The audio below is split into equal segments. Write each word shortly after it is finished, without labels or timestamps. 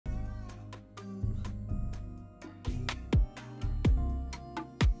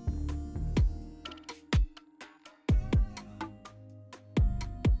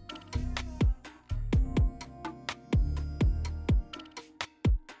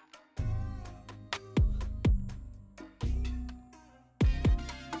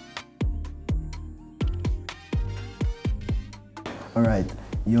All right.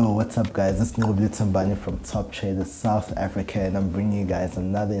 Yo, what's up, guys? It's Nqobile Tembane from Top Traders South Africa, and I'm bringing you guys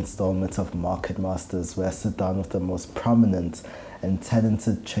another installment of Market Masters, where I sit down with the most prominent and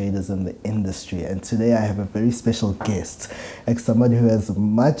talented traders in the industry. And today I have a very special guest, somebody who has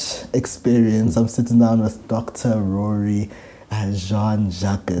much experience. I'm sitting down with Dr. Rory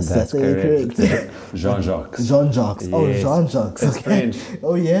Jean-Jacques. That's correct. Jean-Jacques. Jean-Jacques. Oh, Yes. Jean-Jacques. It's French.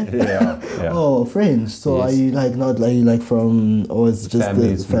 Oh, yeah? Yeah. Oh, French. So Yes. are you like not? Are you like from? Or is it just Family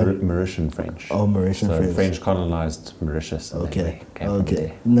the is Mauritian French. Oh, Mauritian so French. French colonized Mauritius. And then Okay. they came from Okay.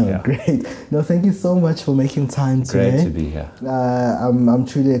 there. No, Yeah. great. No, thank you so much for making time today. Great to be here. I'm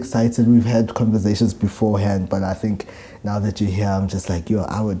truly excited. We've had conversations beforehand, but I think now that you're here, I'm just like, yo,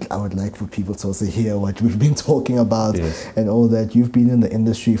 I would like for people to also hear what we've been talking about. Yes. And all that. You've been in the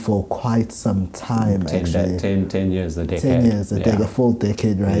industry for quite some time, 10 years, a decade. 10 years, a full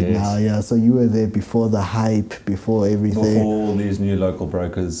decade right Yes. now. Yeah. So you were there before the hype, before everything. Before all these new local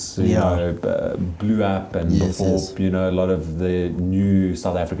brokers, you know, blew up, and before you know, a lot of the new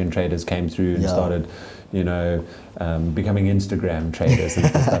South African traders came through and started, you know, becoming Instagram traders and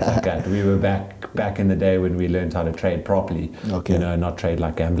stuff like that. We were back in the day when we learned how to trade properly. Okay. You know, not trade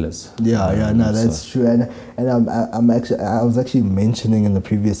like gamblers. No, that's true. And I was actually mentioning in the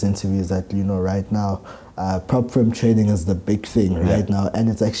previous interviews that, you know, right now, prop firm trading is the big thing right now, and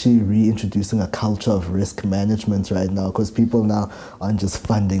it's actually reintroducing a culture of risk management right now, because people now aren't just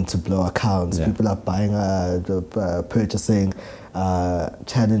funding to blow accounts. People are buying, purchasing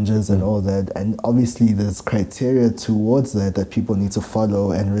challenges and all that, and obviously there's criteria towards that people need to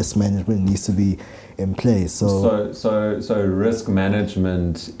follow, and risk management needs to be in place. So risk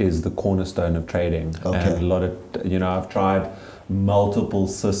management is the cornerstone of trading. And a lot of, you know, I've tried multiple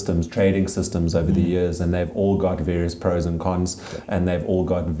systems, trading systems over the years, and they've all got various pros and cons, and they've all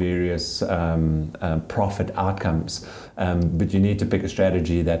got various profit outcomes. But you need to pick a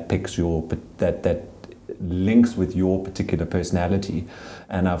strategy that picks that links with your particular personality.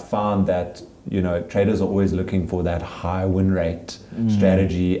 And I've found that, you know, traders are always looking for that high win rate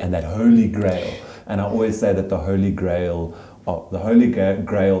strategy and that holy grail. And I always say that the holy grail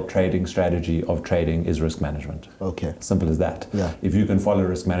trading strategy of trading is risk management. Okay. Simple as that. Yeah. If you can follow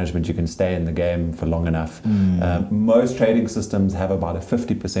risk management, you can stay in the game for long enough. Most trading systems have about a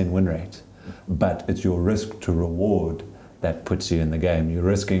 50% win rate, but it's your risk to reward that puts you in the game. You're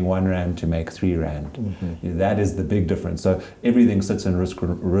risking 1 rand to make 3 rand. That is the big difference. So everything sits in risk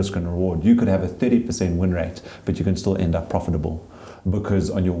and reward. You could have a 30% win rate, but you can still end up profitable, because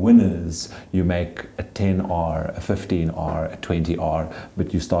on your winners you make a 10R, a 15R, a 20R,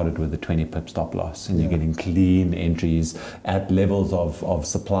 but you started with a 20 pip stop loss, and you're getting clean entries at levels of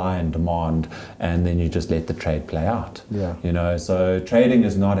supply and demand, and then you just let the trade play out. You know, so trading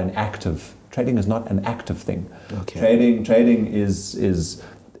is not an active thing. Trading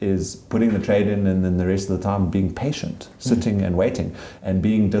is putting the trade in, and then the rest of the time being patient, sitting and waiting, and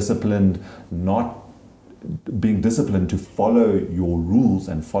being disciplined to follow your rules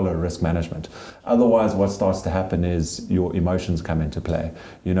and follow risk management. Otherwise, what starts to happen is your emotions come into play.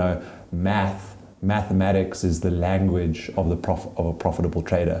 You know, mathematics is the language of a profitable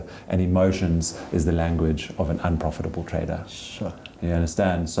trader, and emotions is the language of an unprofitable trader. Sure. You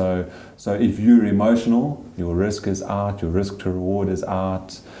understand? So if you're emotional, your risk is out, your risk to reward is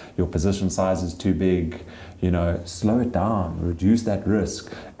out, your position size is too big, you know, slow it down, reduce that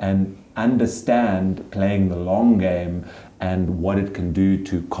risk, and understand playing the long game and what it can do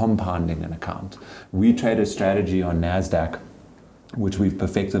to compounding an account. We trade a strategy on NASDAQ, which we've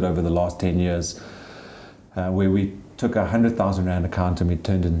perfected over the last 10 years, where we took a 100,000 Rand account and we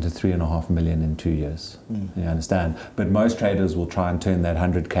turned it into 3.5 million in 2 years. You understand? But most traders will try and turn that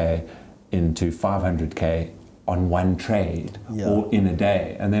 100K into 500K on one trade or in a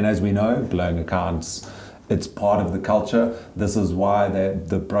day. And then, as we know, blowing accounts, it's part of the culture. This is why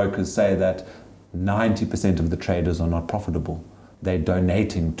the brokers say that 90% of the traders are not profitable. They're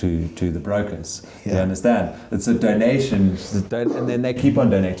donating to the brokers. You understand? It's a donation, and then they keep on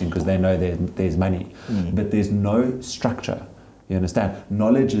donating because they know there's money. But there's no structure. You understand?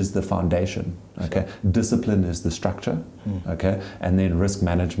 Knowledge is the foundation. Okay. Discipline is the structure. Okay. And then risk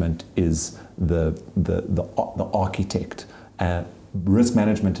management is the architect. Risk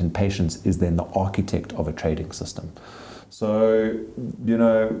management and patience is then the architect of a trading system. So, you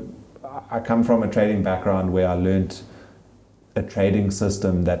know, I come from a trading background where I learned a trading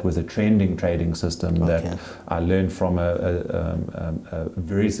system that was a trending trading system that I learned from a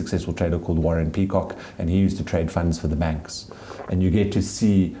very successful trader called Warren Peacock, and he used to trade funds for the banks. And you get to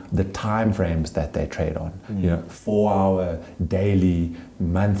see the time frames that they trade on, you know, 4-hour, daily,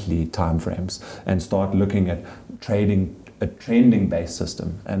 monthly time frames, and start looking at trading a trending based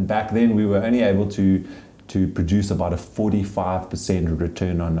system. And back then we were only able to produce about a 45%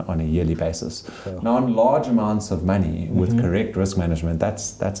 return on a yearly basis. Sure. Now, on large amounts of money with correct risk management,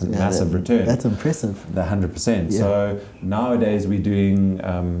 that's a massive return. That's impressive. The 100%. Yeah. So nowadays we're doing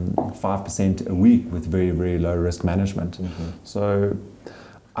 5% a week with very, very low risk management. So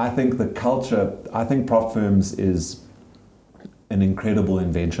I think the culture, I think prop firms is an incredible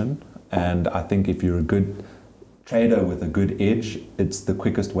invention. And I think if you're a good trader with a good edge, it's the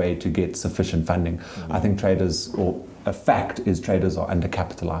quickest way to get sufficient funding. I think traders, or a fact is traders are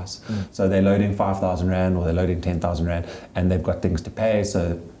undercapitalized. So they're loading 5,000 Rand or they're loading 10,000 Rand and they've got things to pay,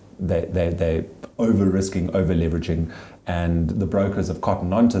 so they're over-risking, over-leveraging, and the brokers have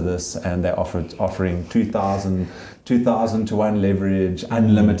cottoned onto this and they're offering 2,000 to 1 leverage,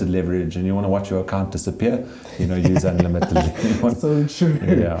 unlimited leverage, and you want to watch your account disappear, use unlimited. So true.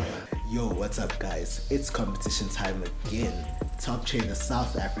 Yeah. Yo, what's up guys? It's competition time again. Top Traders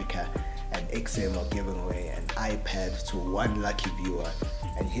South Africa and XM are giving away an iPad to one lucky viewer.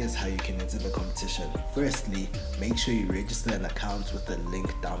 And here's how you can enter the competition. Firstly, make sure you register an account with the link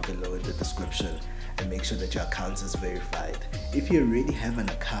down below in the description, and make sure that your account is verified. If you already have an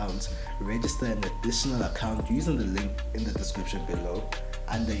account, register an additional account using the link in the description below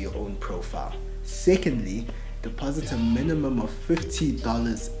under your own profile. Secondly, deposit a minimum of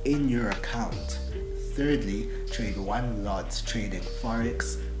 $50 in your account. Thirdly, trade one lot trading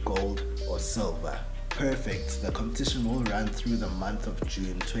Forex, gold or silver. Perfect. The competition will run through the month of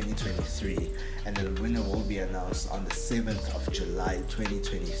June 2023 and the winner will be announced on the 7th of July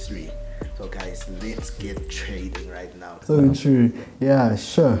 2023. So guys, let's get trading right now. So true. Yeah,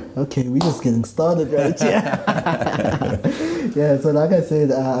 sure. Okay, we're just getting started right here. Yeah, so like I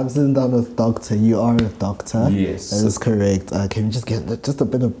said, I'm sitting down with Doctor. You are a doctor. Yes. That is correct. Can we just get just a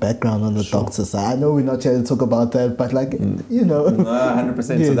bit of background on the doctor side? I know we're not here to talk about that, but No,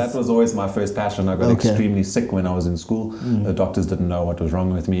 100%. Yes. So that was always my first passion. I got extremely sick when I was in school. The doctors didn't know what was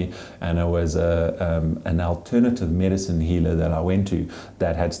wrong with me, and it was an alternative medicine healer that I went to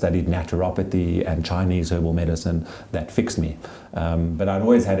that had studied naturopathy and Chinese herbal medicine that fixed me. But I'd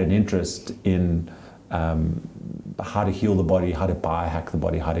always had an interest in how to heal the body, how to biohack the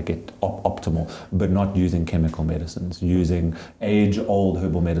body, how to get optimal, but not using chemical medicines, using age-old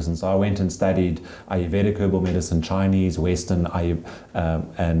herbal medicine. So I went and studied Ayurvedic herbal medicine, Chinese, Western, and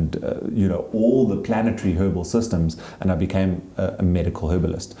all the planetary herbal systems, and I became a medical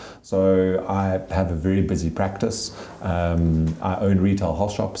herbalist. So I have a very busy practice. I own retail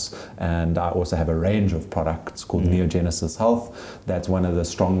health shops, and I also have a range of products called Neogenesis Health. That's one of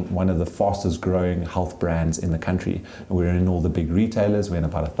the fastest growing health brands in the country. We're in all the big retailers. We're in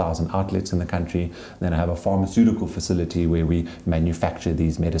about 1,000 outlets in the country. Then I have a pharmaceutical facility where we manufacture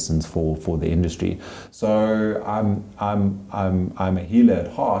these medicines for the industry. So I'm a healer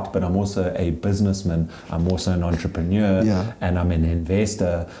at heart, but I'm also a businessman. I'm also an entrepreneur, and I'm an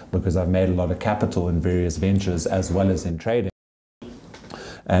investor because I've made a lot of capital in various ventures as well as in trading.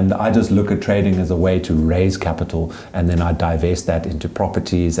 And I just look at trading as a way to raise capital, and then I divest that into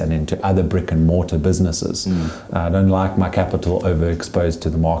properties and into other brick and mortar businesses. I don't like my capital overexposed to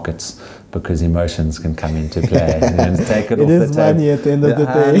the markets because emotions can come into play. And take it off the table. It is money at the end of the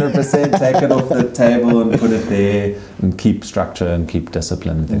day. 100%. Take it off the table and put it there, and keep structure and keep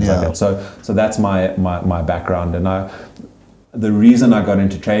discipline and things like that. So that's my background. And the reason I got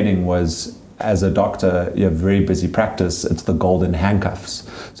into trading was, as a doctor, you have a very busy practice. It's the golden handcuffs.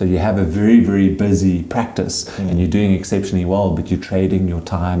 So you have a very, very busy practice and you're doing exceptionally well, but you're trading your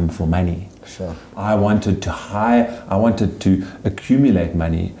time for money. Sure. I wanted to accumulate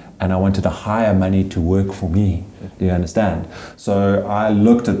money, and I wanted to hire money to work for me. Do you understand? So I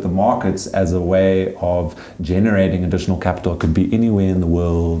looked at the markets as a way of generating additional capital. It could be anywhere in the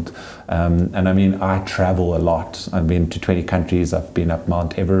world. And I mean, I travel a lot. I've been to 20 countries. I've been up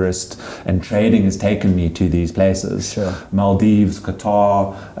Mount Everest, and trading has taken me to these places. Sure. Maldives,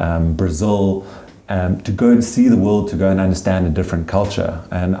 Qatar, Brazil. To go and see the world, to go and understand a different culture.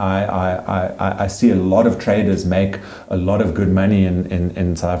 And I see a lot of traders make a lot of good money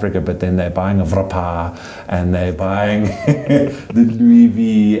in South Africa, but then they're buying a Vrapa and they're buying the Louis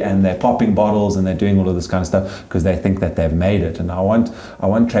V, and they're popping bottles and they're doing all of this kind of stuff because they think that they've made it. And I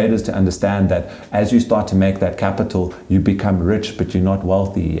want traders to understand that as you start to make that capital, you become rich, but you're not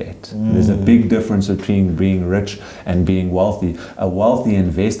wealthy yet. There's a big difference between being rich and being wealthy. A wealthy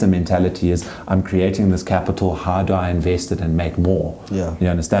investor mentality is, I'm creating this capital, how do I invest it and make more? Yeah. You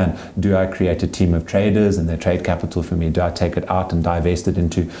understand? Do I create a team of traders and they trade capital for me? Do I take it out and divest it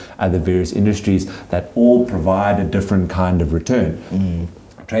into other various industries that all provide a different kind of return?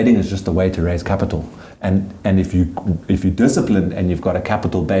 Trading is just a way to raise capital. And if you're disciplined and you've got a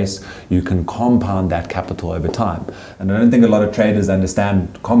capital base, you can compound that capital over time. And I don't think a lot of traders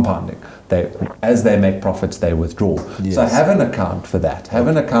understand compounding. As they make profits, they withdraw. Yes. So have an account for that. Have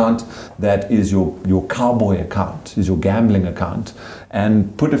an account that is your cowboy account, is your gambling account,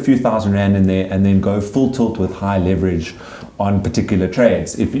 and put a few thousand rand in there, and then go full tilt with high leverage on particular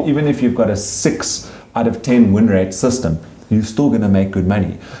trades. Even if you've got a 6 out of 10 win rate system, you're still going to make good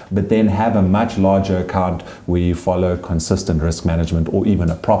money. But then have a much larger account where you follow consistent risk management, or even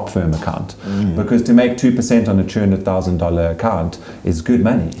a prop firm account. Because to make 2% on a $200,000 account is good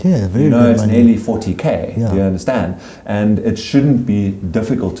money. Yeah, very good it's money. nearly 40K, Yeah. do you understand? And it shouldn't be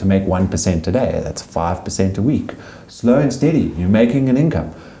difficult to make 1% a day. That's 5% a week. Slow and steady, you're making an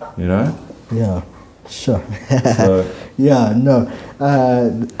income, Yeah, sure. So, yeah, no,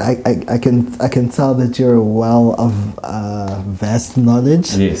 I can tell that you're a well of vast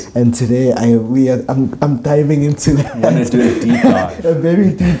knowledge. Yes. And today I'm diving into that. I'm going to do a deep dive. A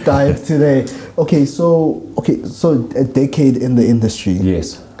very deep dive today. Okay, so a decade in the industry.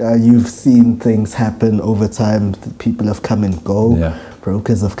 Yes. You've seen things happen over time. People have come and go. Yeah.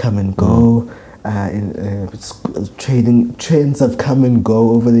 Brokers have come and go. Trading trends have come and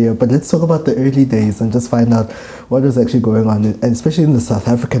go over the year, but let's talk about the early days and just find out what was actually going on, and especially in the South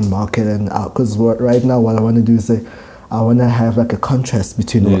African market. And because right now, what I want to do is I want to have like a contrast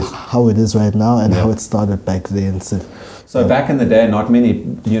between how it is right now and how it started back then. So back in the day, not many,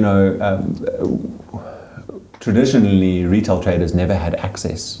 traditionally, retail traders never had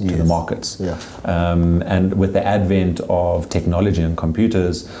access to the markets. Yeah. And with the advent of technology and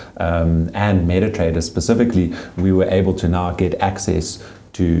computers and MetaTrader specifically, we were able to now get access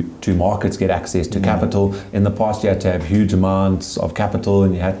to markets, get access to capital. In the past, you had to have huge amounts of capital,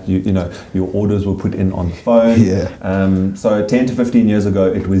 and your orders were put in on the phone. Yeah. So 10 to 15 years ago,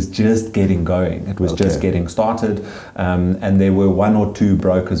 it was just getting going. It was just getting started, and there were 1 or 2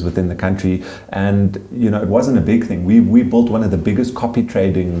 brokers within the country, and it wasn't a big thing. We built one of the biggest copy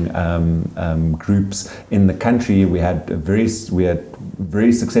trading groups in the country. We had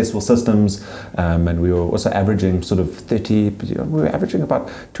very successful systems, and we were also averaging sort of 30. We were averaging about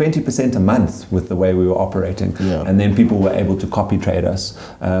 20% a month with the way we were operating, and then people were able to copy trade us.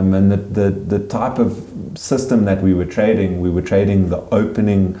 And the type of system that we were trading the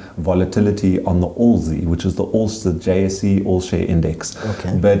opening volatility on the ALSI, which is the JSE All Share Index.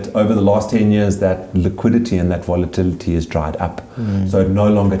 But over the last 10 years, that liquidity and that volatility has dried up. So it no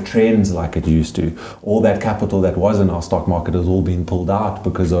longer trends like it used to. All that capital that was in our stock market has all been pulled out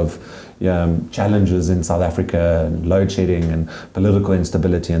because of challenges in South Africa, and load shedding and political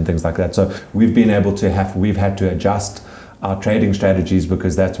instability and things like that. So we've had to adjust our trading strategies,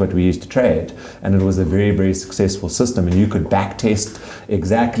 because that's what we used to trade, and it was a very, very successful system, and you could back test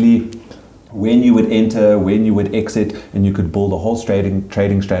exactly when you would enter, when you would exit, and you could build a whole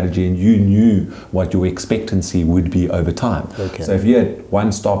trading strategy, and you knew what your expectancy would be over time. So if you had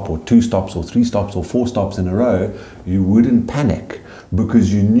 1 stop or 2 stops or 3 stops or 4 stops in a row, you wouldn't panic,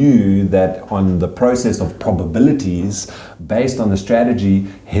 because you knew that on the process of probabilities, based on the strategy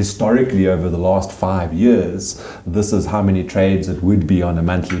historically over the last 5 years, this is how many trades it would be on a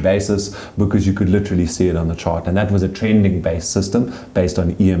monthly basis, because you could literally see it on the chart. And that was a trending based system based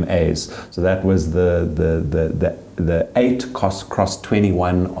on EMAs. So that was the 8 cross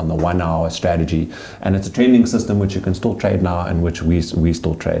 21 on the 1 hour strategy, and it's a trending system which you can still trade now, and which we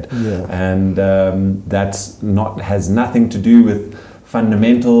still trade. And has nothing to do with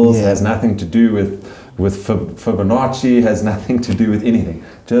fundamentals, has nothing to do with Fibonacci, has nothing to do with anything.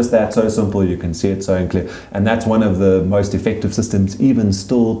 Just that, so simple, you can see it so clear. And that's one of the most effective systems even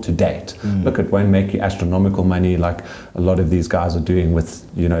still to date. Look, it won't make you astronomical money like a lot of these guys are doing with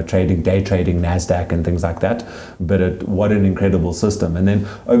day trading NASDAQ and things like that, but what an incredible system. And then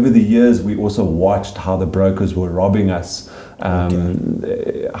over the years, we also watched how the brokers were robbing us,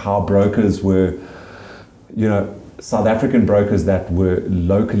 how brokers were, South African brokers that were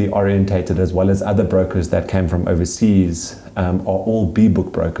locally orientated, as well as other brokers that came from overseas, are all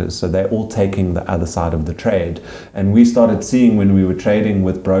B-book brokers. So they're all taking the other side of the trade. And we started seeing, when we were trading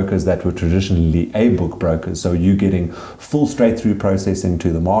with brokers that were traditionally A-book brokers, so you getting full straight-through processing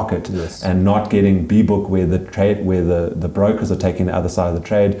to the market, and not getting B-book where the brokers are taking the other side of the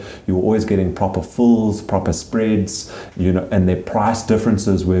trade. You were always getting proper fulls, proper spreads, and their price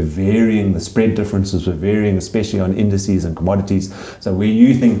differences were varying. The spread differences were varying, especially on indices and commodities. So where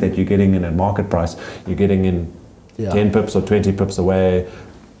you think that you're getting in at market price, you're getting in 10 pips or 20 pips away.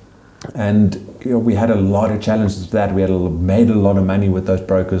 And we had a lot of challenges with that. We had made a lot of money with those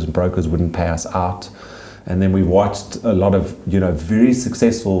brokers, and brokers wouldn't pay us out. And then we watched a lot of, very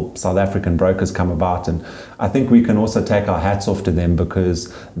successful South African brokers come about. And I think we can also take our hats off to them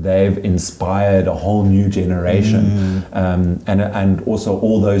because they've inspired a whole new generation. And also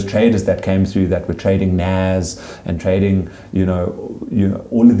all those traders that came through that were trading NAS and trading,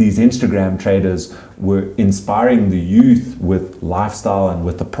 all of these Instagram traders were inspiring the youth with lifestyle and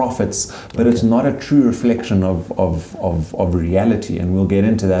with the profits, but it's not a true reflection of reality, and we'll get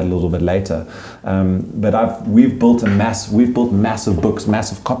into that a little bit later. But we've built massive books,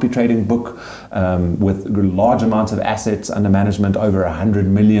 massive copy trading book with large amounts of assets under management, over 100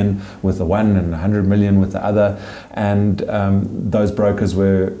 million with the one and 100 million with the other, and those brokers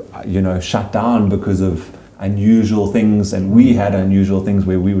were shut down because of unusual things, and we had unusual things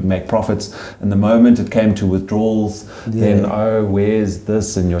where we would make profits, and the moment it came to withdrawals, then where's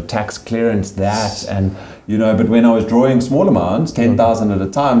this, and your tax clearance that, and but when I was drawing small amounts, 10,000 at a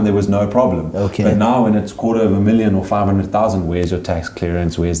time, there was no problem. But now when it's $250,000 or 500,000, where's your tax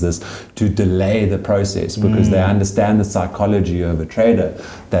clearance, where's this, to delay the process, because they understand the psychology of a trader,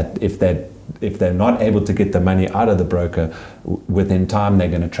 that if they're not able to get the money out of the broker within time, they're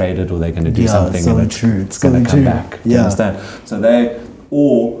going to trade it, or they're going to do something, so and it's going to come back. You understand? So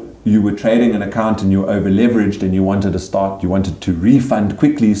you were trading an account and you were over leveraged, and you wanted to refund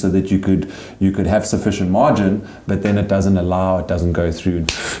quickly so that you could have sufficient margin, but then it doesn't go through,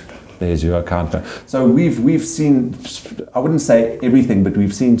 and there's your account. So we've seen, I wouldn't say everything, but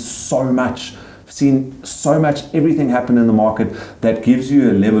we've seen so much everything happen in the market that gives you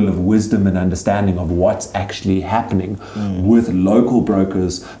a level of wisdom and understanding of what's actually happening with local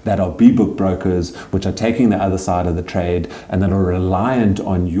brokers that are B-book brokers, which are taking the other side of the trade and that are reliant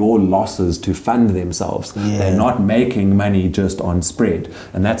on your losses to fund themselves. They're not making money just on spread,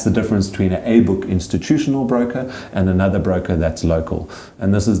 and that's the difference between an A-book institutional broker and another broker that's local.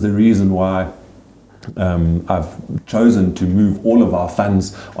 And this is the reason why I've chosen to move all of our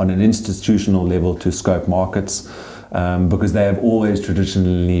funds on an institutional level to Scope Markets, because they have always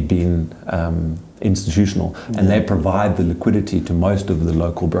traditionally been institutional, and they provide the liquidity to most of the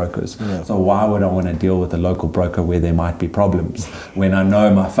local brokers. So why would I want to deal with a local broker where there might be problems when I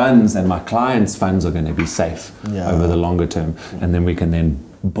know my funds and my clients' funds are going to be safe over the longer term, and then we can then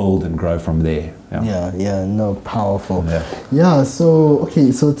build and grow from there. Powerful.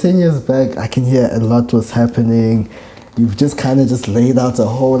 So 10 years back, I can hear a lot was happening. You've just kind of just laid out a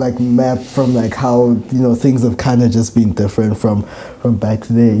whole map from how things have kind of just been different from back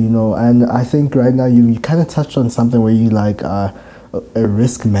there, and I think right now you kind of touched on something where you a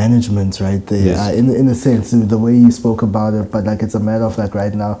risk management right there, in a sense, the way you spoke about it, but it's a matter of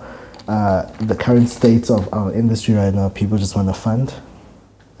right now, the current state of our industry right now, people just want to fund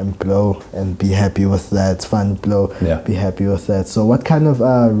and blow and be happy with that, fund, blow, be happy with that. So what kind of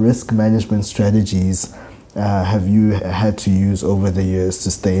risk management strategies have you had to use over the years to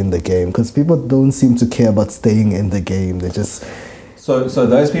stay in the game? Because people don't seem to care about staying in the game. They just... So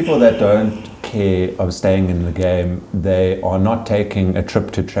those people that don't care of staying in the game, they are not taking a trip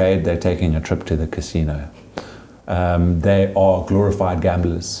to trade, they're taking a trip to the casino. They are glorified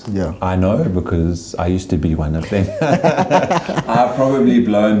gamblers. I know, because I used to be one of them. I've probably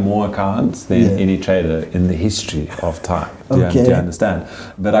blown more accounts than any trader in the history of time. Do you understand?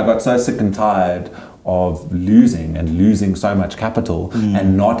 But I got so sick and tired of losing so much capital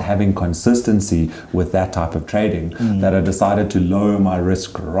and not having consistency with that type of trading that I decided to lower my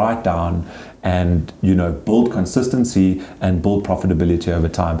risk right down and build consistency and build profitability over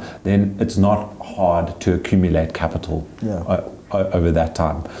time. Then it's not hard to accumulate capital over that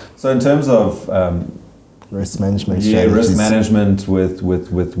time. So in terms of risk management risk management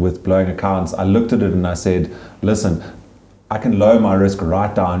with blowing accounts, I looked at it and I said, listen, I can lower my risk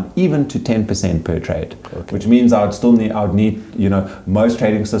right down even to 10% per trade, which means I would need most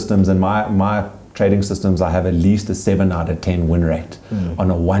trading systems, and my trading systems, I have at least a 7 out of 10 win rate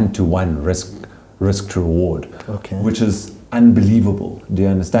on a 1-to-1 risk to reward, which is unbelievable. Do you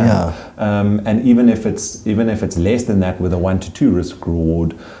understand? And even if it's less than that with a 1-to-2 risk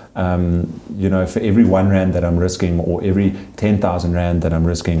reward, for every 1 rand that I'm risking, or every 10,000 rand that I'm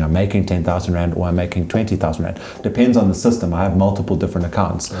risking, I'm making 10,000 rand, or I'm making 20,000 rand. Depends on the system. I have multiple different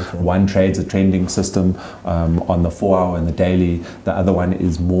accounts. One trades a trending system on the 4-hour and the daily. The other one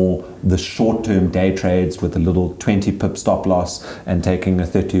is more the short-term day trades with a little 20 pip stop loss and taking a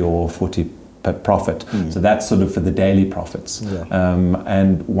 30 or 40 profit. So that's sort of for the daily profits.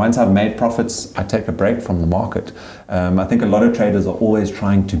 And once I've made profits, I take a break from the market. I think a lot of traders are always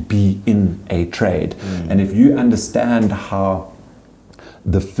trying to be in a trade. And if you understand how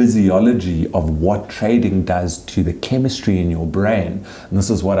the physiology of what trading does to the chemistry in your brain, and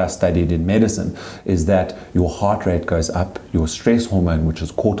this is what I studied in medicine, is that your heart rate goes up, your stress hormone, which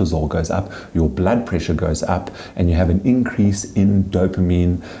is cortisol, goes up, your blood pressure goes up, and you have an increase in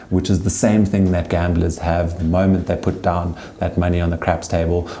dopamine, which is the same thing that gamblers have the moment they put down that money on the craps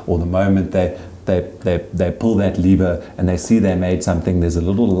table, or the moment they pull that lever and they see they made something. There's a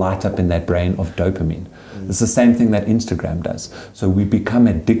little light up in that brain of dopamine. It's the same thing that Instagram does. So we become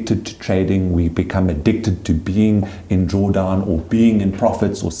addicted to trading, we become addicted to being in drawdown or being in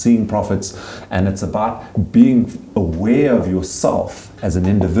profits or seeing profits, and it's about being aware of yourself as an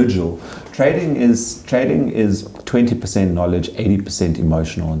individual. Trading is 20% knowledge, 80%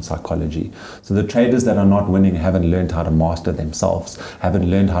 emotional and psychology. So the traders that are not winning haven't learned how to master themselves, haven't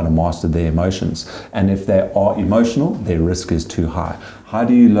learned how to master their emotions. And if they are emotional, their risk is too high. How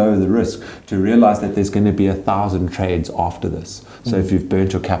do you lower the risk? To realize that there's going to be 1,000 trades after this. So if you've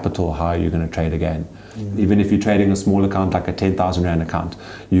burnt your capital, how are you going to trade again? Even if you're trading a small account like a 10,000 Rand account,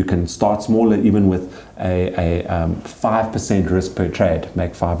 you can start smaller, even with a 5% risk per trade,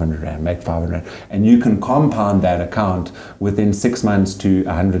 make 500 Rand, make 500 Rand. And you can compound that account within 6 months to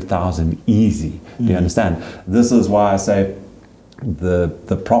 100,000 easy. Do you understand? This is why I say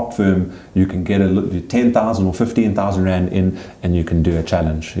the prop firm, you can get 10,000 or 15,000 Rand in, and you can do a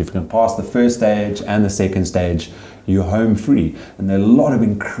challenge. If you can pass the first stage and the second stage, you're home free. And there are a lot of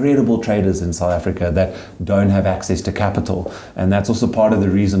incredible traders in South Africa that don't have access to capital. And that's also part of the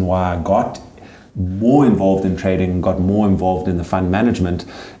reason why I got more involved in trading, got more involved in the fund management,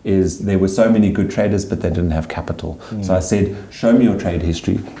 is there were so many good traders, but they didn't have capital. So I said, show me your trade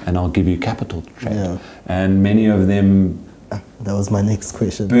history and I'll give you capital to trade. And many of them, that was my next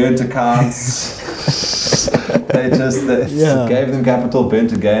question. Burnt accounts. they gave them capital,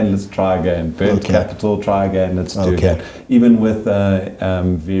 burnt again, let's try again. Burnt capital, try again, let's do again. Even with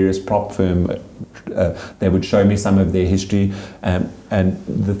various prop firm, they would show me some of their history. And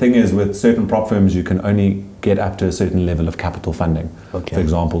the thing is, with certain prop firms, you can only get up to a certain level of capital funding. For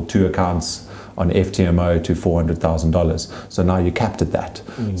example, 2 accounts on FTMO to $400,000. So now you're capped at that.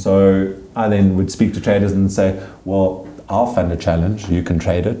 So I then would speak to traders and say, well, I'll fund a challenge, you can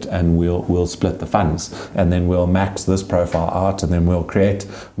trade it, and we'll split the funds, and then we'll max this profile out, and then we'll create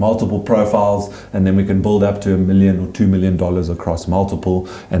multiple profiles, and then we can build up to $1 million or $2 million across multiple,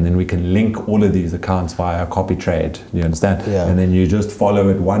 and then we can link all of these accounts via a copy trade. You understand? And then you just follow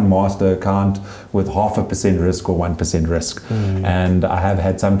it, one master account with 0.5% risk or 1% risk. And I have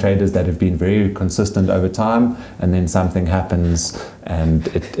had some traders that have been very consistent over time, and then something happens and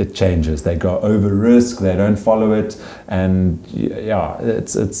it changes. They go over risk, they don't follow it, and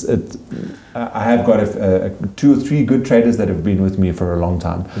I have got 2 or 3 good traders that have been with me for a long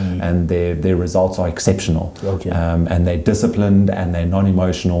time, and their results are exceptional. And they're disciplined and they're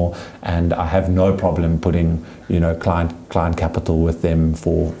non-emotional, and I have no problem putting client capital with them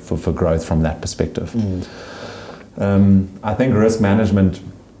for growth from that perspective. I think risk management,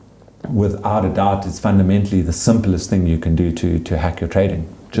 without a doubt, is fundamentally the simplest thing you can do to hack your trading.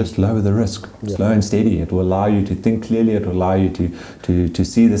 Just lower the risk, slow and steady. It will allow you to think clearly. It will allow you to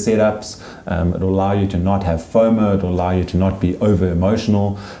see the setups. It will allow you to not have FOMO. It will allow you to not be over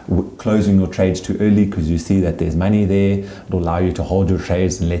emotional, closing your trades too early because you see that there's money there. It will allow you to hold your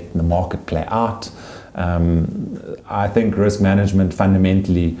trades and let the market play out. I think risk management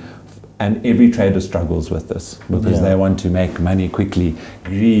fundamentally, and every trader struggles with this because they want to make money quickly.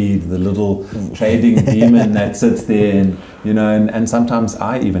 Greed, the little trading demon that sits there, and sometimes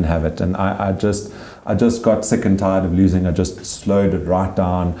I even have it. And I just got sick and tired of losing. I just slowed it right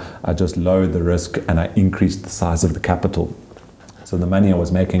down. I just lowered the risk and I increased the size of the capital. So the money I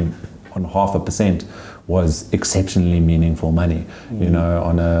was making on 0.5% was exceptionally meaningful money. On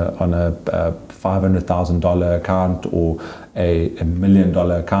a $500,000 account or a $1 million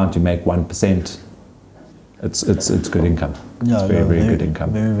account, you make 1%. It's good income. It's very good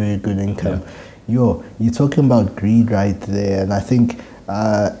income. Very, very good income. You're talking about greed right there, and I think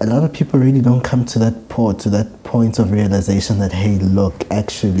a lot of people really don't come to that point of realization that, hey, look,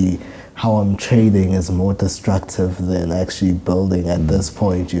 actually, how I'm trading is more destructive than actually building at this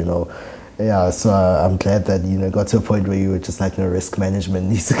point. Yeah, so I'm glad that got to a point where you were just like, risk management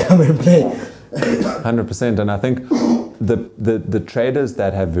needs to come and play. 100%, and I think the traders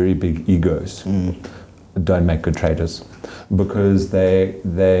that have very big egos don't make good traders because they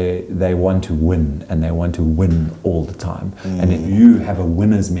want to win, and they want to win all the time. And if you have a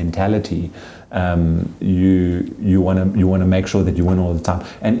winner's mentality, you want to make sure that you win all the time.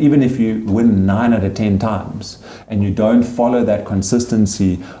 And even if you win 9 out of 10 times and you don't follow that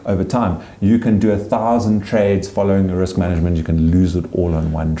consistency over time, you can do 1,000 trades following your risk management. You can lose it all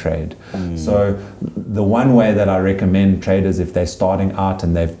on one trade. So the one way that I recommend traders, if they're starting out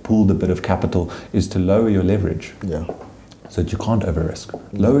and they've pulled a bit of capital, is to lower your leverage. Yeah. So that you can't over risk.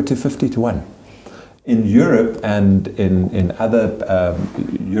 Lower to 50 to 1. In Europe and in other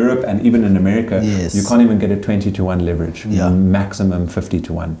Europe and even in America, yes, you can't even get a 20 to 1 leverage. Yeah. Maximum 50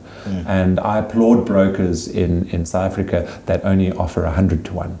 to 1. And I applaud brokers in South Africa that only offer 100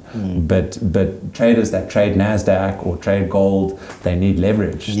 to 1. But traders that trade NASDAQ or trade gold, they need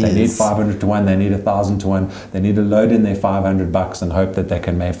leverage. Yes. They need 500 to 1. They need 1,000 to 1. They need to load in their $500 and hope that they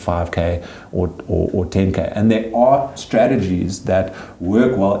can make 5K or 10K. And there are strategies that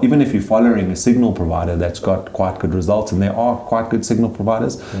work well, even if you're following a signal provider that's got quite good results, and there are quite good signal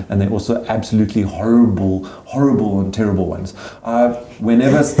providers, and there are also absolutely horrible and terrible ones.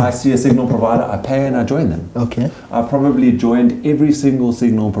 Whenever I see a signal provider, I pay and I join them. Okay. I've probably joined every single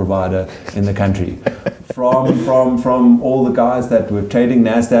signal provider in the country, from all the guys that were trading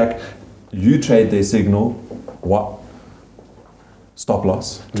NASDAQ. You trade their signal, what? Stop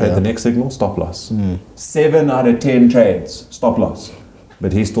loss. Trade the next signal, stop loss. 7 out of 10 trades, stop loss.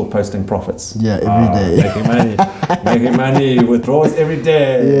 But he's still posting profits. Yeah, every day. Making money, withdrawals every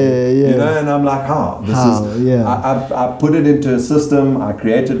day. Yeah. You know, and I'm like, I put it into a system, I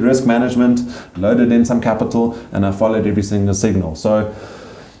created risk management, loaded in some capital, and I followed every single signal. So,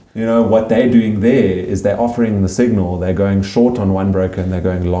 you know, what they're doing there is they're offering the signal, they're going short on one broker and they're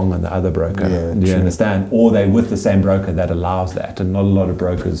going long on the other broker. Yeah, do you understand? Or they're with the same broker that allows that, and not a lot of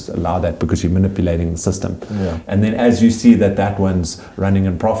brokers allow that because you're manipulating the system. Yeah. And then as you see that one's running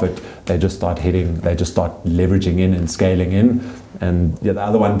in profit, they just start leveraging in and scaling in. And the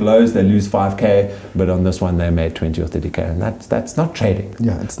other one blows, they lose 5K, but on this one they made 20 or 30K, and that's not trading.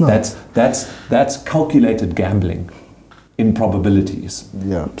 Yeah, it's not. That's calculated gambling in probabilities.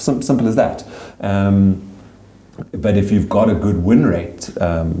 Yeah. Simple as that. But if you've got a good win rate,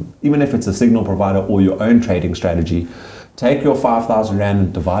 even if it's a signal provider or your own trading strategy, take your 5,000 Rand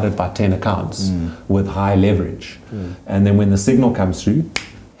and divide it by 10 accounts with high leverage. And then when the signal comes through,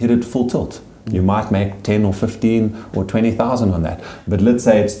 hit it full tilt. You might make 10 or 15 or 20,000 on that. But let's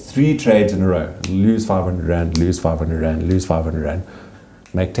say it's 3 trades in a row. Lose 500 Rand, lose 500 Rand, lose 500 Rand.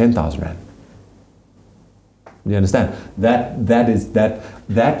 Make 10,000 Rand. You understand?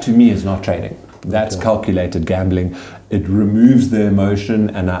 That to me is not trading. That's calculated gambling. It removes the emotion,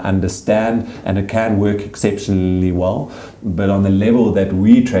 and I understand, and it can work exceptionally well. But on the level that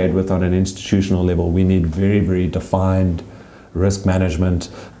we trade with, on an institutional level, we need very, very defined risk management,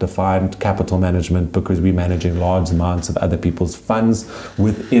 defined capital management, because we're managing large amounts of other people's funds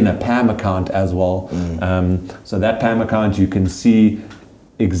within a PAM account as well. So that PAM account, you can see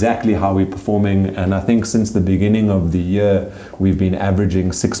exactly how we're performing, and I think since the beginning of the year we've been averaging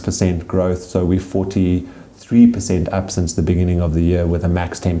 6% growth, so we're 43% up since the beginning of the year, with a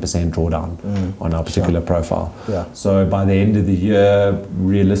max 10% drawdown on our particular profile. So by the end of the year,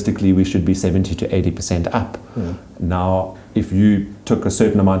 realistically, we should be 70 to 80% up. Now, if you took a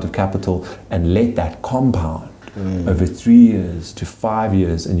certain amount of capital and let that compound over 3 years to 5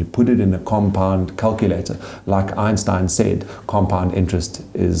 years, and you put it in a compound calculator, like Einstein said, compound interest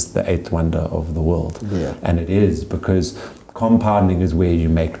is the 8th wonder of the world. And it is, because compounding is where you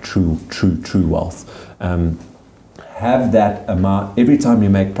make true wealth. Have that amount every time you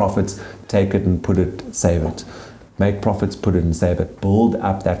make profits. Take it and put it, save it. Make profits, put it and save it. Build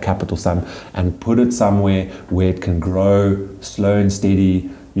up that capital sum and put it somewhere where it can grow slow and steady,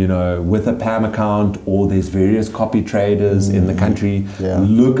 you know, with a PAM account, or there's various copy traders in the country.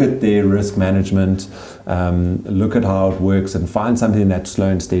 Look at their risk management, look at how it works, and find something that's slow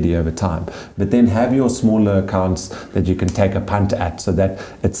and steady over time. But then have your smaller accounts that you can take a punt at, so that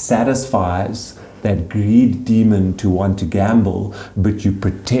it satisfies that greed demon to want to gamble, but you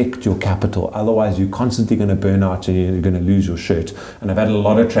protect your capital. Otherwise, you're constantly going to burn out and you're going to lose your shirt. And I've had a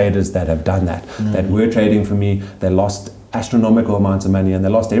lot of traders that have done that, that were trading for me. They lost astronomical amounts of money, and they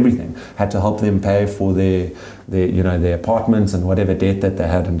lost everything. Had to help them pay for their apartments and whatever debt that they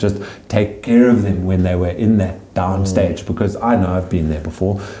had, and just take care of them when they were in that down stage. Because I know I've been there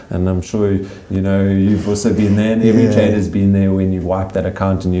before, and I'm sure you've also been there, and every trader's been there, when you wipe that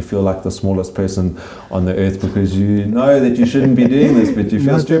account and you feel like the smallest person on the earth, because you know that you shouldn't be doing this, but you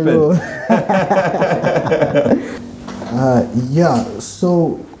feel stupid.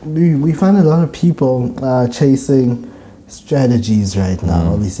 So we find a lot of people chasing strategies right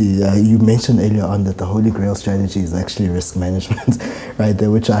now. Obviously, you mentioned earlier on that the holy grail strategy is actually risk management, right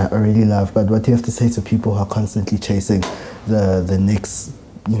there, which I really love. But what do you have to say to people who are constantly chasing the next,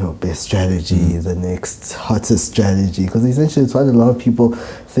 best strategy, the next hottest strategy? Because essentially it's what a lot of people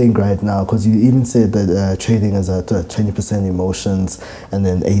think right now, because you even said that trading is at 20% emotions and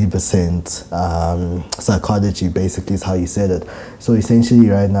then 80% psychology, basically is how you said it. So essentially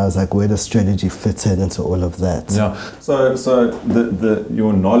right now it's like where the strategy fits into all of that. Yeah, so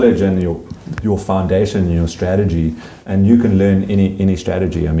your knowledge and your foundation and your strategy, and you can learn any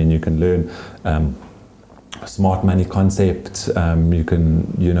strategy. I mean, you can learn smart money concept, you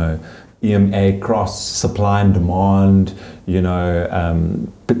can, EMA cross, supply and demand,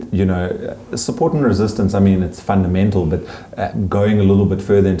 support and resistance. I mean, it's fundamental, but going a little bit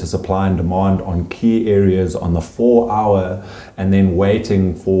further into supply and demand on key areas on the 4 hour, and then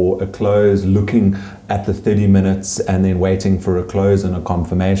waiting for a close, looking at the 30 minutes, and then waiting for a close and a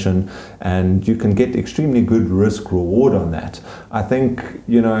confirmation, and you can get extremely good risk reward on that. I think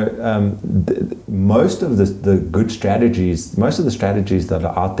most of the good strategies, most of the strategies that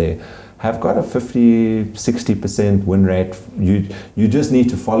are out there have got a 50-60% win rate. You just need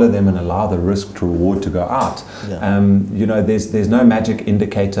to follow them and allow the risk to reward to go out. Yeah. There's no magic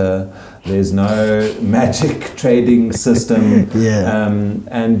indicator, there's no magic trading system. Yeah.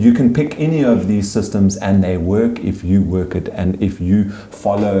 And you can pick any of these systems and they work if you work it, and if you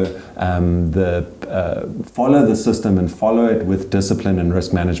follow the system and follow it with discipline and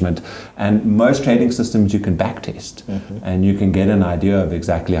risk management. And most trading systems you can backtest, and you can get an idea of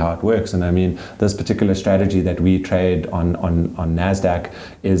exactly how it works. And I mean, this particular strategy that we trade on NASDAQ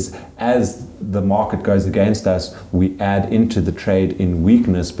is, as the market goes against us, we add into the trade in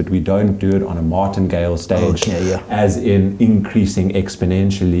weakness, but we don't do it on a martingale stage, as in increasing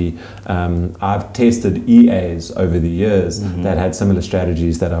exponentially. I've tested EAs over the years that had similar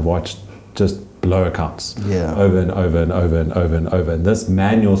strategies that I've watched just blow accounts over and over and over and over and over. And this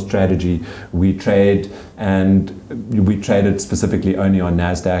manual strategy we trade, and we traded specifically only on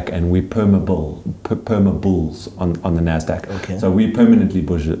NASDAQ, and we perma bulls on the NASDAQ. Okay. So we permanently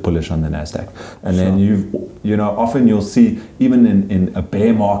bullish on the NASDAQ. And then often you'll see, even in a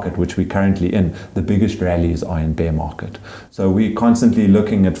bear market, which we're currently in, the biggest rallies are in bear market. So we're constantly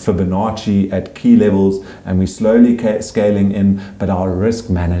looking at Fibonacci at key levels, and we're slowly scaling in, but our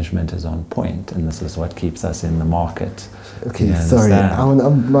risk management is on point, and this is what keeps us in the market. Okay, sorry,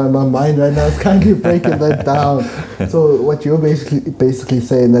 my mind right now is kindly breaking that down. So what you're basically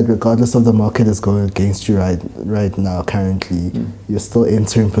saying, that regardless of the market is going against you right now, currently, you're still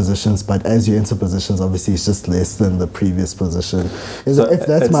entering positions, but as you enter positions, obviously it's just less than the previous position. If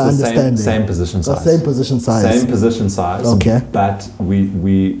that's my understanding. Same position size. Same position size. Same position size. Okay. But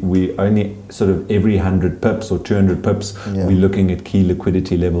we only sort of every 100 pips or 200 pips, we're looking at key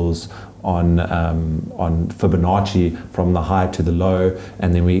liquidity levels on Fibonacci from the high to the low,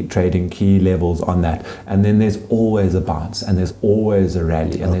 and then we trading key levels on that. And then there's always a bounce, and there's always a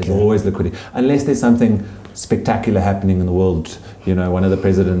rally, and there's always liquidity, unless there's something spectacular happening in the world. One of the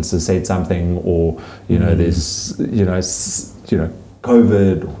presidents has said something, or there's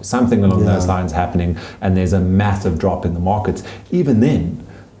COVID or something along those lines happening, and there's a massive drop in the markets. Even then,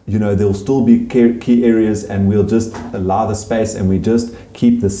 there'll still be key areas, and we'll just allow the space, and we just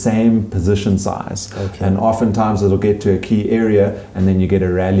keep the same position size. Okay. And oftentimes it'll get to a key area, and then you get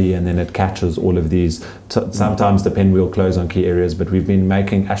a rally, and then it catches all of these. Sometimes the pen will close on key areas, but we've been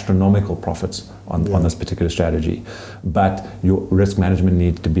making astronomical profits on this particular strategy. But your risk management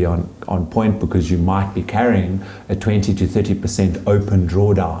needs to be on point, because you might be carrying a 20 to 30% open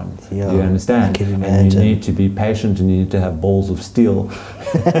drawdown. Yeah, you understand? And you need to be patient, and you need to have balls of steel.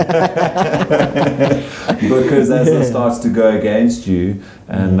 Because as it starts to go against you,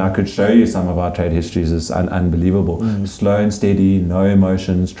 and I could show you some of our trade histories, is unbelievable. Slow and steady, no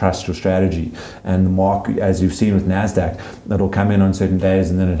emotions, trust your strategy. And the market, as you've seen with NASDAQ, it'll come in on certain days,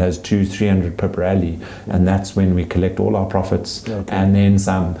 and then it has 200-300 pip rally, and that's when we collect all our profits, and then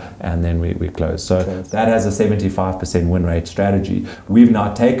some, and then we close. So that has a 75% win rate strategy. We've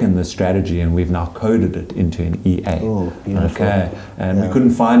now taken this strategy, and we've now coded it into an EA. Oh, beautiful. Okay, and we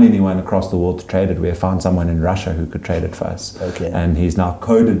couldn't find anyone across the world to trade it. We found someone in Russia who could trade it for us. Okay. And he's now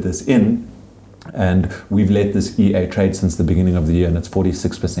coded this in, and we've let this EA trade since the beginning of the year, and it's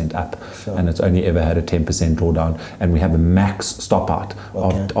 46% up. Sure. And it's only ever had a 10% drawdown, and we have a max stop out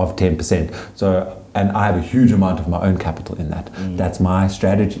of 10%. So, and I have a huge amount of my own capital in that. That's my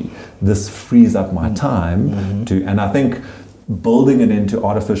strategy. This frees up my time to, and I think building it into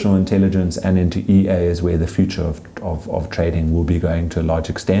artificial intelligence and into EA is where the future of trading will be going to a large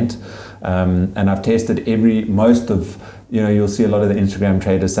extent. And I've tested most of, you'll see a lot of the Instagram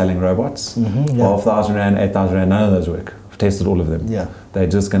traders selling robots, 12,000 Rand, 8,000 Rand, none of those work. I've tested all of them. Yeah. They're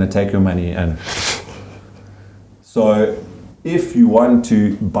just going to take your money. And so if you want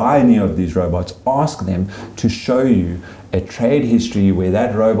to buy any of these robots, ask them to show you a trade history where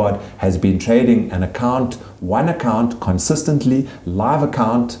that robot has been trading one account consistently, live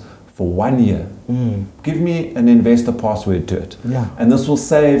account for 1 year. Give me an investor password to it. Yeah. And this will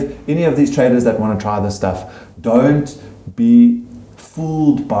save any of these traders that want to try this stuff. Don't be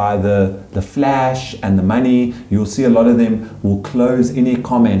fooled by the flash and the money. You'll see a lot of them will close any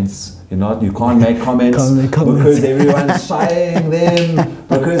comments. You can't make comments because everyone's shying them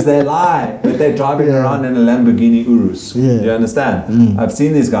because they lie, but they're driving around in a Lamborghini Urus. You understand? I've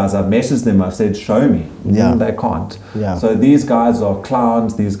seen these guys, I've messaged them, I've said, show me. They can't. So these guys are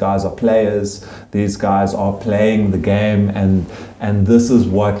clowns, these guys are players, these guys are playing the game, and this is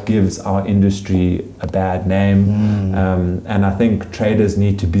what gives our industry a bad name. And I think traders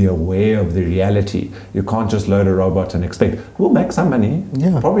need to be aware of the reality. You can't just load a robot and expect, we'll make some money.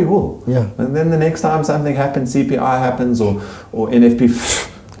 Probably will. And then the next time something happens, CPI happens or NFP,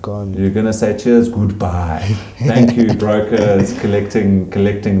 gone. You're going to say, cheers, goodbye. Thank you, brokers,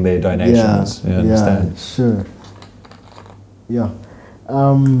 collecting their donations. You understand? Sure.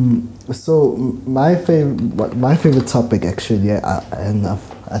 So my favorite topic actually, and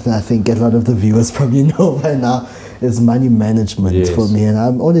I think a lot of the viewers probably know by now, is money management for me. And I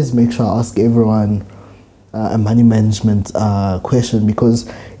always make sure I ask everyone a money management question, because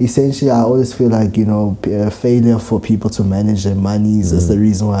essentially I always feel like failure for people to manage their monies is the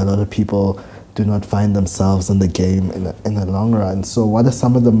reason why a lot of people do not find themselves in the game in the long run. So what are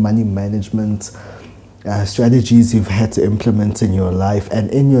some of the money management strategies you've had to implement in your life and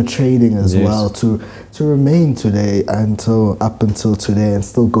in your trading as well to remain today up until today and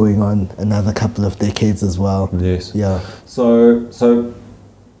still going on another couple of decades as well? So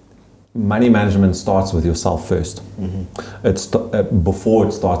money management starts with yourself first. It's before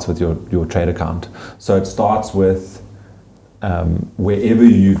it starts with your trade account. So it starts with wherever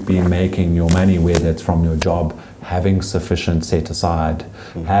you've been making your money, whether it's from your job, having sufficient set aside,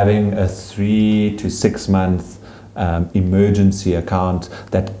 having a 3 to 6 month emergency account,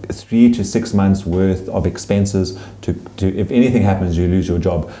 that 3 to 6 months worth of expenses to if anything happens, you lose your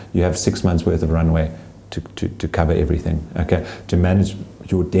job, you have 6 months worth of runway to cover everything, okay? To manage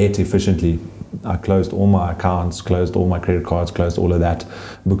your debt efficiently. I closed all my accounts, closed all my credit cards, closed all of that,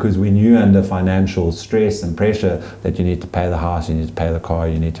 because when you're under financial stress and pressure that you need to pay the house, you need to pay the car,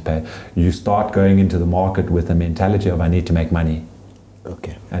 you start going into the market with the mentality of, I need to make money.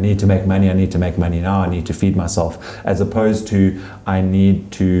 Okay. I need to make money now, I need to feed myself, as opposed to I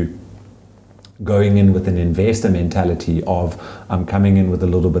need to going in with an investor mentality of, I'm coming in with a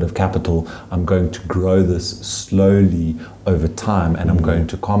little bit of capital, I'm going to grow this slowly over time, and I'm going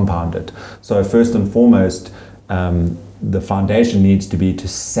to compound it. So first and foremost, the foundation needs to be to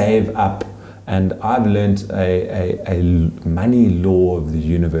save up. And I've learned a money law of the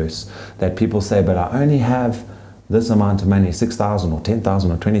universe that people say, but I only have this amount of money, 6,000 or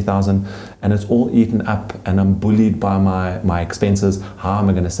 10,000 or 20,000, and it's all eaten up, and I'm bullied by my expenses. How am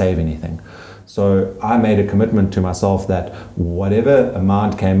I going to save anything? So I made a commitment to myself that whatever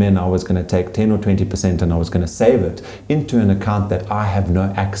amount came in, I was going to take 10 or 20% and I was going to save it into an account that I have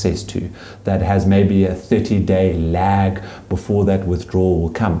no access to, that has maybe a 30-day lag before that withdrawal will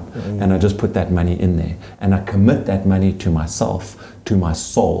come. And I just put that money in there. And I commit that money to myself, to my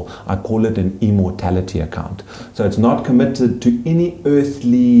soul. I call it an immortality account. So it's not committed to any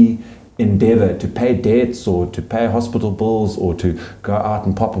earthly endeavor to pay debts or to pay hospital bills or to go out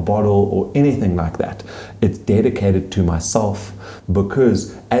and pop a bottle or anything like that. It's dedicated to myself,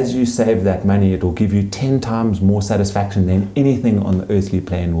 because as you save that money, it will give you 10 times more satisfaction than anything on the earthly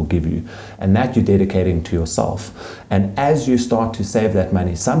plane will give you. And that you're dedicating to yourself. And as you start to save that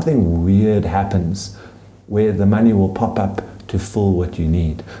money, something weird happens where the money will pop up to fill what you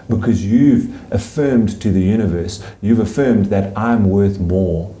need, because you've affirmed to the universe, you've affirmed that I'm worth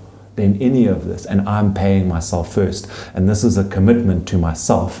more than any of this, and I'm paying myself first. And this is a commitment to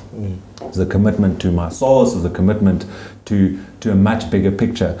myself. It's a commitment to my soul. This is a commitment to a much bigger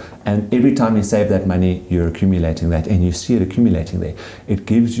picture. And every time you save that money, you're accumulating that, and you see it accumulating there. It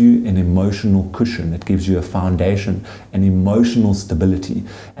gives you an emotional cushion. It gives you a foundation, an emotional stability.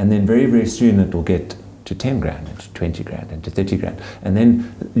 And then very, very soon it will get to 10 grand, into 20 grand, into 30 grand. And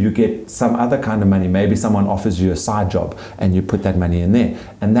then you get some other kind of money. Maybe someone offers you a side job and you put that money in there.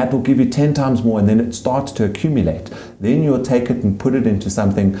 And that will give you 10 times more, and then it starts to accumulate. Then you'll take it and put it into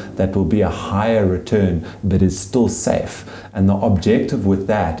something that will be a higher return, but is still safe. And the objective with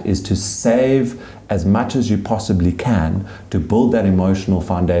that is to save as much as you possibly can to build that emotional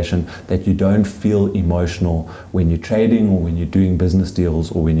foundation that you don't feel emotional when you're trading or when you're doing business deals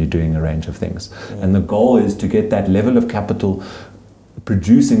or when you're doing a range of things. Yeah. And the goal is to get that level of capital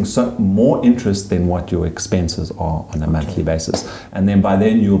producing more interest than what your expenses are on a monthly basis. And then by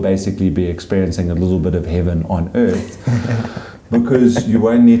then you'll basically be experiencing a little bit of heaven on earth. Because you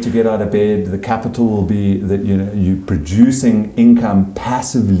won't need to get out of bed. The capital will be that you're producing income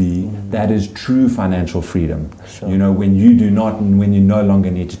passively. That is true financial freedom. Sure. When you no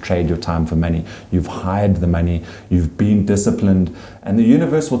longer need to trade your time for money. You've hired the money, you've been disciplined, and the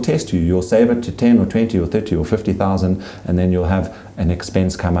universe will test you. You'll save it to 10 or 20 or 30 or 50,000, and then you'll have an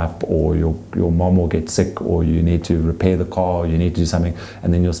expense come up, or your mom will get sick, or you need to repair the car, or you need to do something,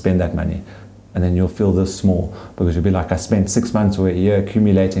 and then you'll spend that money. And then you'll feel this small, because you'll be like, I spent 6 months or a year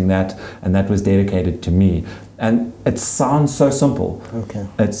accumulating that, and that was dedicated to me. And it sounds so simple. Okay.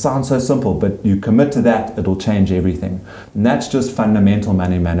 It sounds so simple, but you commit to that, it'll change everything. And that's just fundamental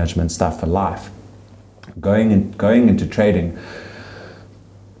money management stuff for life. Going into trading,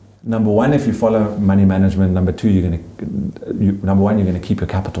 number one, if you follow money management, number two, you're going to keep your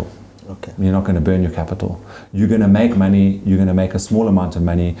capital. Okay. You're not going to burn your capital. You're going to make money, you're going to make a small amount of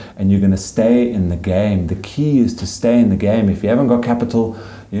money, and you're going to stay in the game. The key is to stay in the game. If you haven't got capital,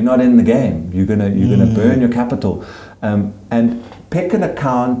 you're not in the game. You're going to burn your capital. And pick an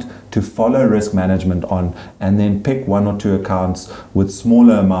account to follow risk management on, and then pick 1 or 2 accounts with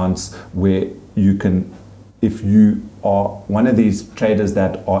smaller amounts where you can, if you are one of these traders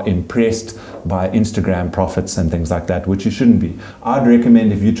that are impressed by Instagram profits and things like that, which you shouldn't be. I'd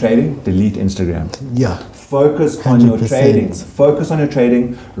recommend, if you're trading, delete Instagram. Yeah. Focus 100%. on your trading. Focus on your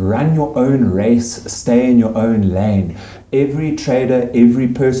trading. Run your own race. Stay in your own lane. Every trader, every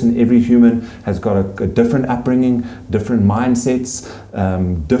person, every human has got a different upbringing, different mindsets,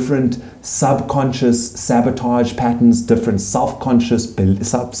 different subconscious sabotage patterns, different subconscious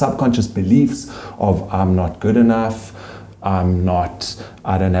beliefs of I'm not good enough, I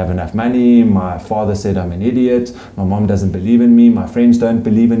don't have enough money, my father said I'm an idiot, my mom doesn't believe in me, my friends don't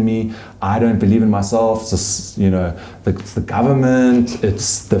believe in me, I don't believe in myself. So, it's the government,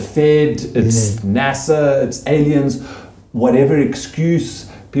 it's the Fed, it's NASA, it's aliens. Whatever excuse,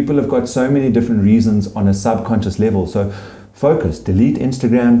 people have got so many different reasons on a subconscious level. So focus, delete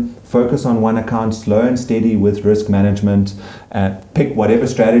Instagram, focus on one account, slow and steady with risk management, pick whatever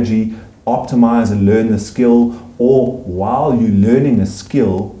strategy, optimize and learn the skill, or while you're learning a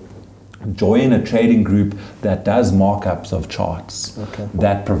skill, join a trading group that does markups of charts,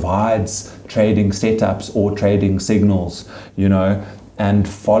 that provides trading setups or trading signals, and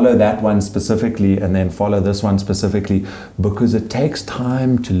follow that one specifically, and then follow this one specifically, because it takes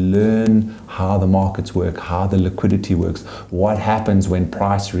time to learn how the markets work, how the liquidity works, what happens when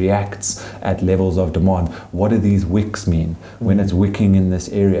price reacts at levels of demand. What do these wicks mean when it's wicking in this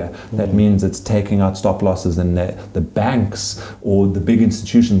area? That means it's taking out stop losses, and the banks or the big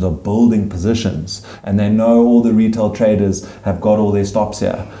institutions are building positions, and they know all the retail traders have got all their stops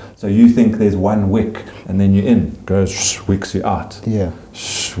here. So you think there's one wick, and then you're in, goes, wicks you out. Yeah.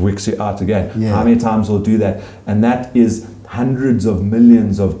 Wicks you out again. Yeah. How many times will do that? And that is hundreds of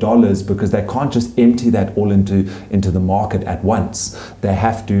millions of dollars, because they can't just empty that all into the market at once. They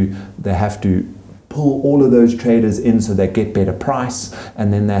have to pull all of those traders in so they get better price,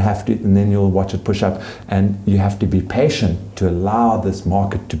 and then you'll watch it push up, and you have to be patient to allow this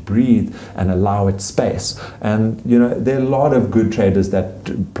market to breathe and allow it space. And there are a lot of good traders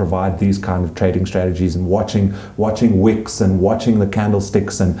that provide these kind of trading strategies, and watching wicks and watching the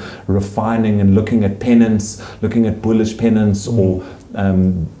candlesticks and refining and looking at pennants, looking at bullish pennants, or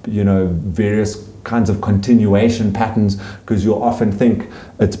various kinds of continuation patterns, because you'll often think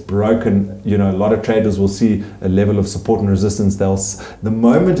it's broken. A lot of traders will see a level of support and resistance. The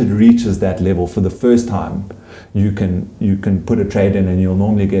moment it reaches that level for the first time, you can put a trade in, and you'll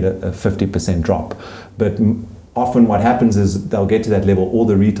normally get a 50% drop. But often what happens is they'll get to that level, all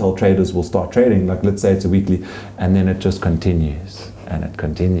the retail traders will start trading, like let's say it's a weekly, and then it just continues. And it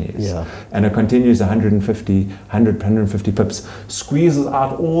continues. Yeah. And it continues 150 pips, squeezes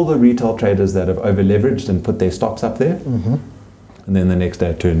out all the retail traders that have over leveraged and put their stops up there. And then the next day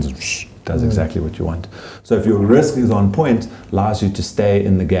it turns and does exactly what you want. So if your risk is on point, allows you to stay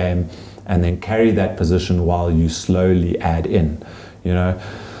in the game and then carry that position while you slowly add in.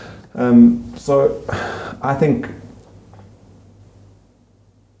 So I think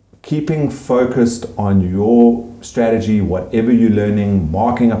keeping focused on your strategy, whatever you're learning,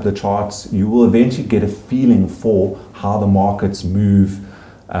 marking up the charts, you will eventually get a feeling for how the markets move,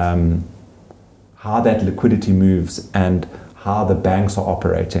 how that liquidity moves, and how the banks are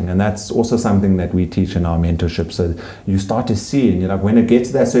operating. And that's also something that we teach in our mentorship. So you start to see, and you're like, when it gets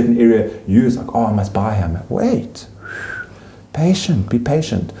to that certain area, you're like, oh, I must buy him. Wait, patient, be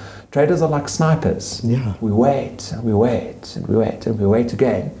patient. Traders are like snipers. Yeah. We wait, and we wait, and we wait, and we wait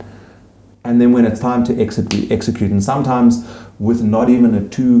again. And then when it's time to exit, we execute. And sometimes with not even a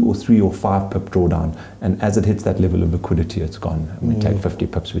 2 or 3 or 5 pip drawdown. And as it hits that level of liquidity, it's gone. And we take 50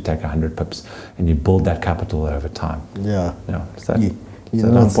 pips, we take 100 pips, and you build that capital over time. Yeah. Yeah. So, you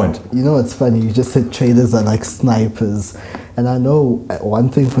know, it's funny. You just said traders are like snipers. And I know one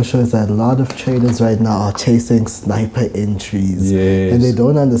thing for sure is that a lot of traders right now are chasing sniper entries. Yes. And they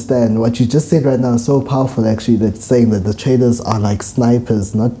don't understand. What you just said right now is so powerful, actually, that saying that the traders are like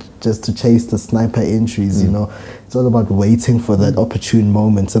snipers, not just to chase the sniper entries, you know. It's all about waiting for that opportune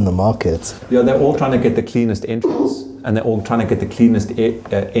moment in the market. Yeah, they're all trying to get the cleanest entries. And they're all trying to get the cleanest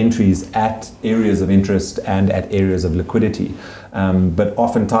entries at areas of interest and at areas of liquidity. But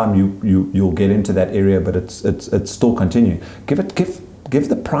oftentimes you'll get into that area, but it's still continue. Give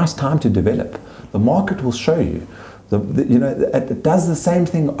the price time to develop. The market will show you. It does the same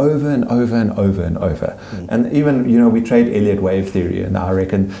thing over and over and over and over. And even, we trade Elliott wave theory, and I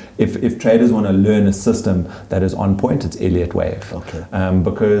reckon if traders want to learn a system that is on point, it's Elliott wave. Okay.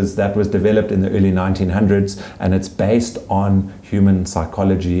 Because that was developed in the early 1900s, and it's based on human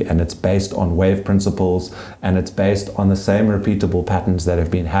psychology, and it's based on wave principles, and it's based on the same repeatable patterns that have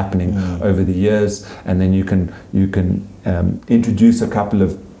been happening over the years. And then you can introduce a couple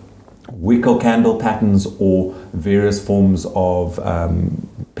of wicker candle patterns or various forms of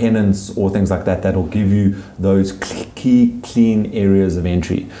pennants or things like that that'll give you those key clean areas of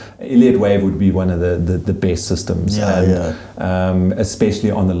entry. Elliott wave would be one of the best systems,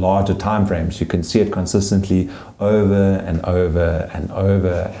 especially on the larger time frames. You can see it consistently over and over and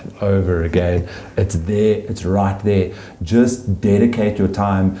over and over again. It's there, it's right there. Just dedicate your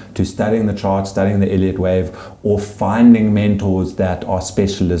time to studying the chart, studying the Elliott wave, or finding mentors that are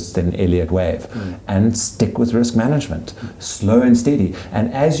specialists in Elliott wave, and stick with risk management, slow and steady.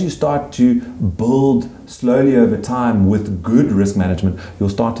 And as you start to build slowly over time with good risk management, you'll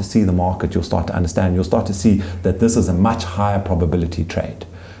start to see the market, you'll start to understand, you'll start to see that this is a much higher probability trade.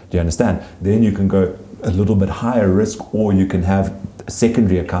 Do you understand? Then you can go a little bit higher risk, or you can have a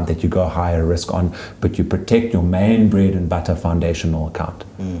secondary account that you go higher risk on, but you protect your main bread and butter foundational account.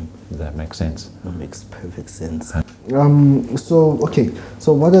 Does that make sense? That makes perfect sense.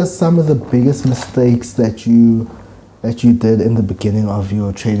 So what are some of the biggest mistakes that you did in the beginning of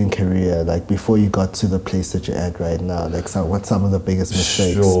your trading career, like before you got to the place that you're at right now? Like, what's some of the biggest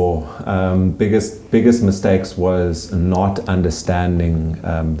mistakes? Sure. Biggest mistakes was not understanding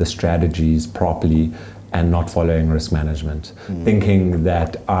the strategies properly and not following risk management. Thinking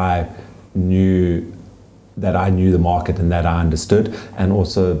that I knew the market and that I understood, and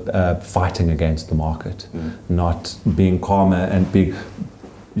also fighting against the market, not being calmer and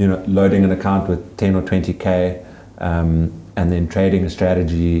loading an account with 10 or 20K. And then trading a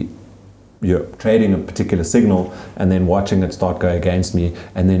strategy, trading a particular signal, and then watching it start go against me,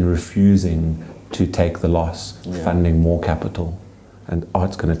 and then refusing to take the loss, funding more capital. And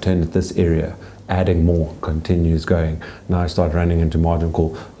it's going to turn at this area, adding more, continues going. Now I start running into margin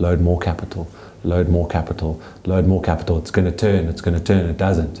call, load more capital, load more capital, load more capital. It's going to turn, it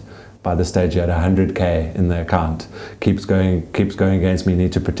doesn't. By this stage, you had 100K in the account. Keeps going against me.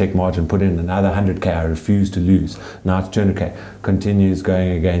 Need to protect margin. Put in another 100K. I refuse to lose. Now it's 200K. Continues going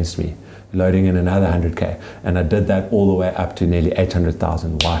against me. Loading in another 100K. And I did that all the way up to nearly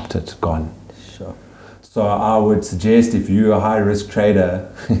 800,000. Wiped it. Gone. Sure. So I would suggest, if you're a high risk trader,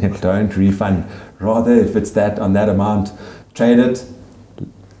 don't refund. Rather, if it's that on that amount, trade it.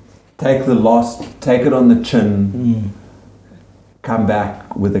 Take the loss. Take it on the chin. Come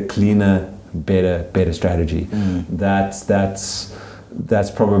back with a cleaner, better strategy. That's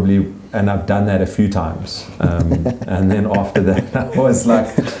probably, and I've done that a few times. And then after that, I was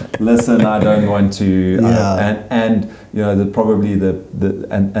like, listen, I don't want to. And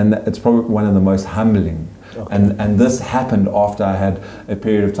it's probably one of the most humbling. Okay. And this happened after I had a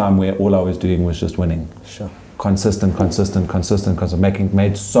period of time where all I was doing was just winning. Sure. Consistent,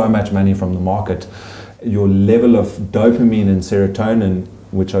 made so much money from the market. Your level of dopamine and serotonin,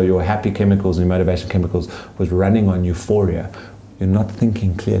 which are your happy chemicals and motivation chemicals, was running on euphoria. You're not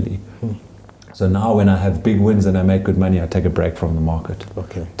thinking clearly. So now when I have big wins and I make good money, I take a break from the market.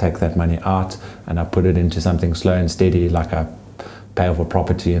 Okay. Take that money out and I put it into something slow and steady, like I pay off a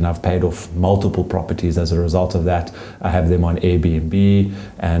property, and I've paid off multiple properties as a result of that. I have them on Airbnb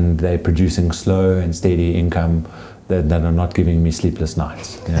and they're producing slow and steady income that are not giving me sleepless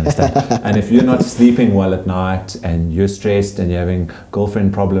nights. You understand? And if you're not sleeping well at night and you're stressed and you're having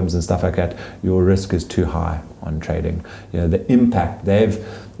girlfriend problems and stuff like that, your risk is too high on trading. You know, the impact, they've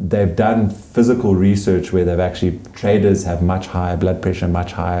done physical research where they've actually, traders have much higher blood pressure,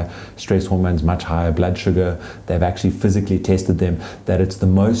 much higher stress hormones, much higher blood sugar. They've actually physically tested them, that it's the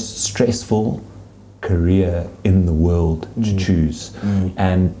most stressful career in the world to choose.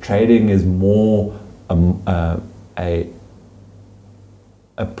 And trading is more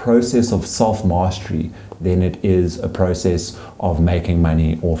a process of self-mastery than it is a process of making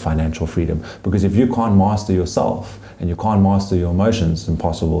money or financial freedom. Because if you can't master yourself and you can't master your emotions, it's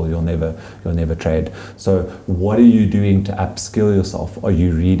impossible. You'll never trade. So what are you doing to upskill yourself? Are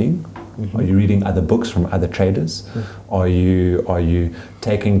you reading? Are you reading other books from other traders? Are you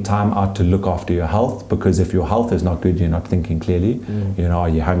taking time out to look after your health? Because if your health is not good, you're not thinking clearly. You know, are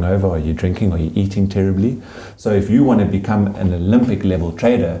you hungover? Are you drinking? Are you eating terribly? So if you want to become an Olympic level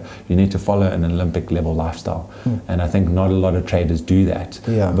trader, you need to follow an Olympic level lifestyle. And I think not a lot of traders do that.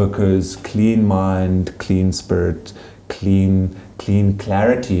 Because clean mind, clean spirit, clean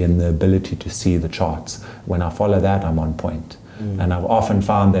clarity, and the ability to see the charts. When I follow that, I'm on point. And I've often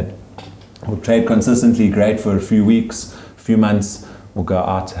found that we'll trade consistently great for a few weeks, a few months, we'll go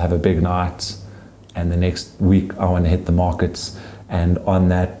out, have a big night, and the next week I want to hit the markets. And on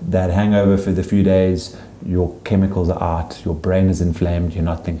that hangover for the few days, your chemicals are out, your brain is inflamed, you're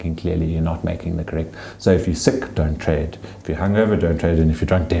not thinking clearly, you're not making the correct. So if you're sick, don't trade. If you're hungover, don't trade. And if you're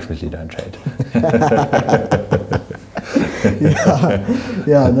drunk, definitely don't trade.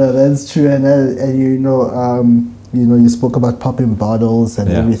 No, that's true. And you spoke about popping bottles and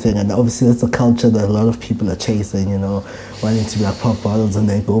everything, and obviously that's a culture that a lot of people are chasing, wanting to be like pop bottles and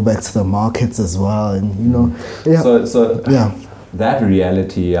then go back to the markets as well, and that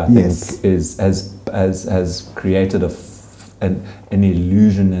reality, I think, has created an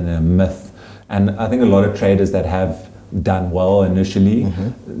illusion and a myth. And I think a lot of traders that have done well initially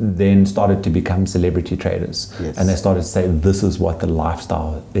then started to become celebrity traders, and they started to say, this is what the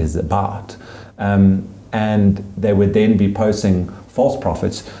lifestyle is about. And they would then be posting false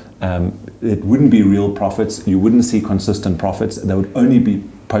profits. It wouldn't be real profits. You wouldn't see consistent profits. They would only be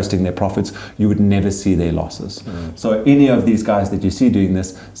posting their profits. You would never see their losses. So any of these guys that you see doing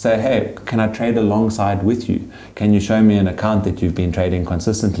this, say, hey, can I trade alongside with you? Can you show me an account that you've been trading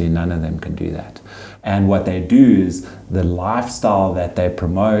consistently? None of them can do that. And what they do is the lifestyle that they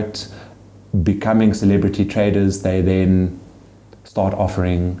promote, becoming celebrity traders, they then start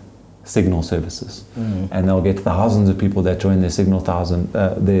offering signal services, and they'll get thousands of people that join their signal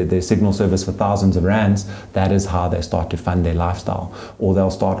service for thousands of rands. That is how they start to fund their lifestyle. Or they'll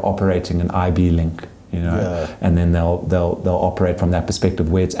start operating an IB link, and then they'll operate from that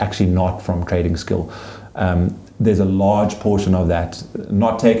perspective where it's actually not from trading skill. There's a large portion of that,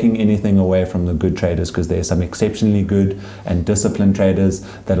 not taking anything away from the good traders, because there's some exceptionally good and disciplined traders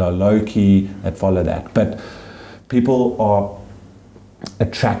that are low key, that follow that. But people are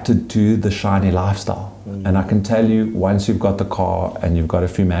attracted to the shiny lifestyle. And I can tell you, once you've got the car and you've got a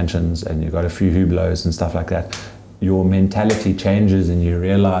few mansions and you've got a few Hublots and stuff like that, your mentality changes and you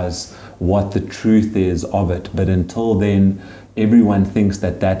realize what the truth is of it. But until then, everyone thinks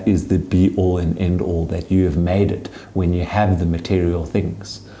that is the be all and end all, that you have made it when you have the material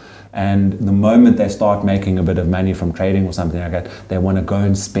things. And the moment they start making a bit of money from trading or something like that, they want to go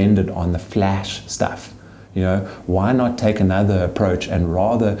and spend it on the flash stuff. Why not take another approach and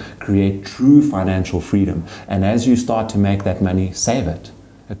rather create true financial freedom? And as you start to make that money, save it,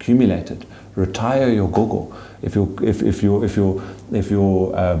 accumulate it, retire your gogo. If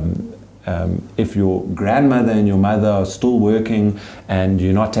your grandmother and your mother are still working and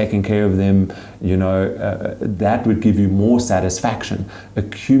you're not taking care of them, that would give you more satisfaction.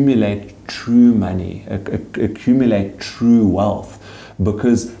 Accumulate true money, accumulate true wealth.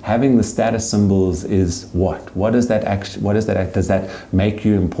 Because having the status symbols is what? What does that actually? Does that make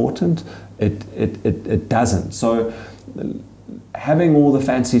you important? It doesn't. So having all the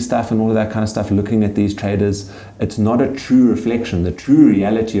fancy stuff and all of that kind of stuff, looking at these traders, it's not a true reflection. The true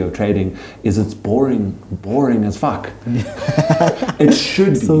reality of trading is it's boring as fuck. It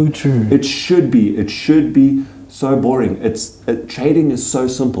should be. So true. It should be so boring. Trading is so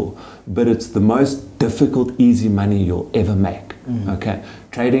simple, but it's the most difficult, easy money you'll ever make. Okay,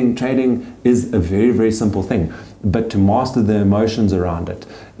 trading is a very, very simple thing. but to master the emotions around it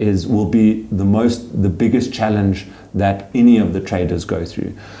will be the biggest challenge that any of the traders go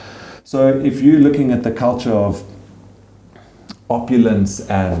through. So if you're looking at the culture of opulence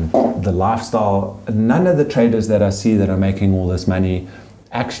and the lifestyle, none of the traders that I see that are making all this money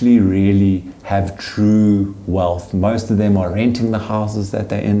actually really have true wealth. Most of them are renting the houses that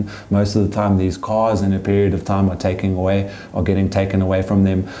they're in. Most of the time these cars in a period of time are getting taken away from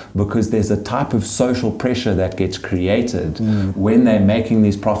them, because there's a type of social pressure that gets created when they're making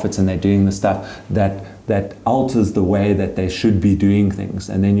these profits and they're doing the stuff that alters the way that they should be doing things.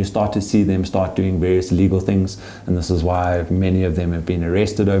 And then you start to see them start doing various illegal things, and this is why many of them have been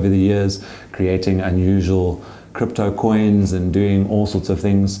arrested over the years, creating unusual crypto coins and doing all sorts of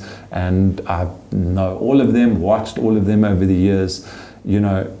things. And I know all of them, watched all of them over the years. You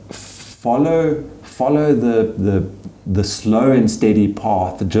know, follow the slow and steady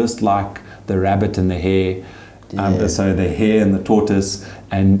path, just like the rabbit and the hare. So the hare and the tortoise,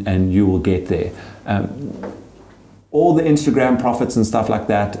 and you will get there. All the Instagram prophets and stuff like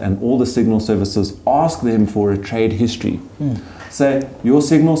that, and all the signal services, ask them for a trade history. Say, your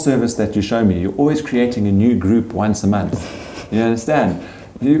signal service that you show me, you're always creating a new group once a month. You understand?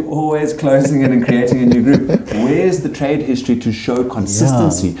 You're always closing it and creating a new group. Where's the trade history to show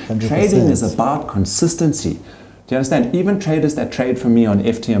consistency? Yeah, trading is about consistency. Do you understand? Even traders that trade for me on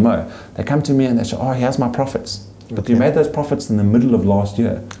FTMO, they come to me and they say, oh, here's my profits. But you made those profits in the middle of last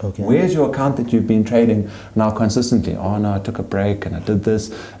year. Where's your account that you've been trading now consistently? Oh no, I took a break and I did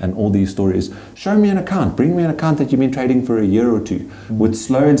this, and all these stories. Show me an account. Bring me an account that you've been trading for a year or two with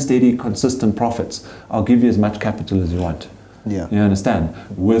slow and steady, consistent profits. I'll give you as much capital as you want. Yeah. You understand?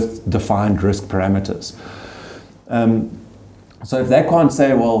 With defined risk parameters. So if they can't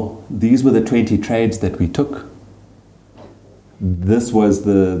say, well, these were the 20 trades that we took, this was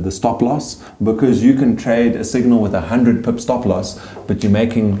the stop loss, because you can trade a signal with 100 pip stop loss, but you're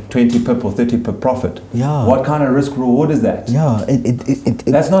making 20 pip or 30 pip profit. Yeah. What kind of risk reward is that? Yeah,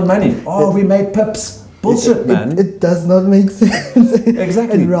 that's not money. Oh, we made pips. Bullshit, man. It does not make sense.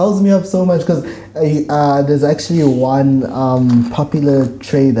 Exactly. It riles me up so much, because there's actually one popular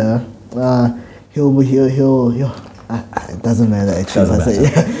trader. It doesn't matter actually.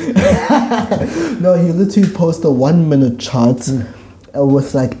 No, he literally posts a 1 minute chart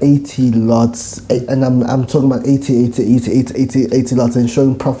with like 80 lots, and I'm talking about 80 lots, and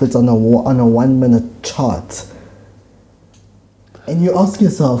showing profits on a 1 minute chart. And you ask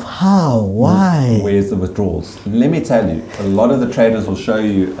yourself, how? Why? Where's the withdrawals? Let me tell you, a lot of the traders will show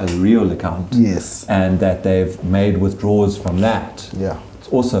you a real account. Yes. And that they've made withdrawals from that. Yeah. It's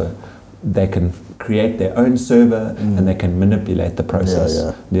also, they can create their own server and they can manipulate the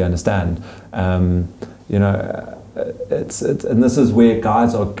process. Do you understand? You know, and this is where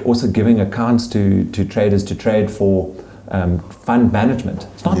guys are also giving accounts to traders to trade for fund management.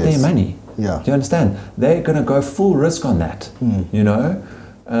 It's not their money. Yeah. Do you understand? They're going to go full risk on that. You know.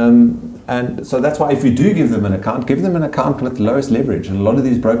 And so that's why if you do give them an account with lowest leverage. And a lot of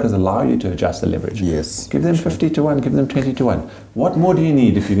these brokers allow you to adjust the leverage. Yes. Give them 50 to 1, give them 20 to 1. What more do you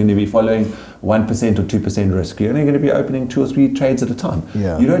need if you're going to be following 1% or 2% risk? You're only going to be opening 2 or 3 trades at a time.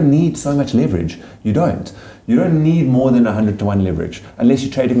 Yeah. You don't need so much leverage. You don't need more than 100 to 1 leverage, unless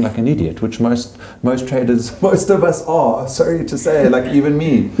you're trading like an idiot, which most traders, most of us are, sorry to say, like even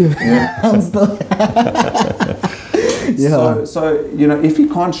me. Yeah. I'm still Yeah. So you know, if he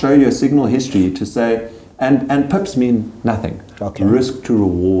can't show you a signal history to say, and pips mean nothing. Okay. Risk to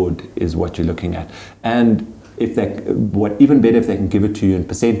reward is what you're looking at. And if even better if they can give it to you in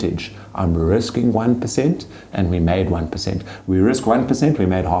percentage. I'm risking 1% and we made 1%. We risk 1%, we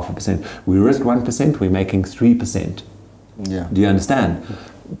made 0.5%. We risk 1%, we're making 3%. Yeah. Do you understand?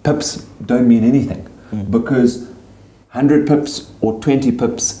 Pips don't mean anything because 100 pips or 20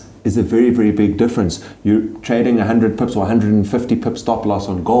 pips is a very, very big difference. You're trading 100 pips or 150 pip stop loss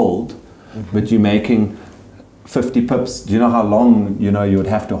on gold, but you're making 50 pips. Do you know how long you would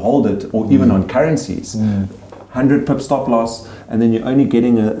have to hold it, or even on currencies? 100 pip stop loss, and then you're only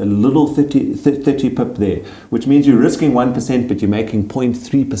getting a little 30 pip there, which means you're risking 1%, but you're making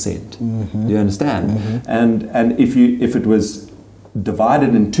 0.3%. Do you understand? And if it was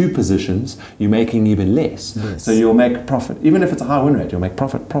divided in 2 positions, you're making even less. Yes. So you'll make profit. Even if it's a high win rate, you'll make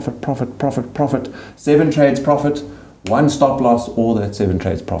profit. 7 trades profit, 1 stop loss, all that 7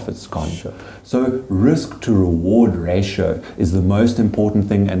 trades profit's gone. Sure. So risk to reward ratio is the most important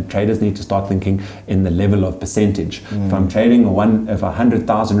thing, and traders need to start thinking in the level of percentage. If I'm trading a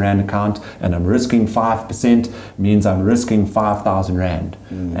 100,000 Rand account and I'm risking 5%, means I'm risking 5,000 Rand.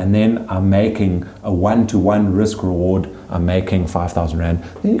 And then I'm making a 1-to-1 risk reward. I'm making 5,000 rand,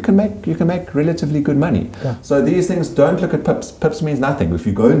 then you can make relatively good money. Yeah. So these things, don't look at pips. Pips means nothing. If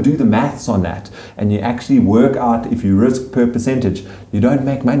you go and do the maths on that and you actually work out if you risk per percentage, you don't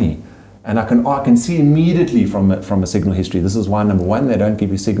make money. And I can see immediately from a signal history. This is why, number one, they don't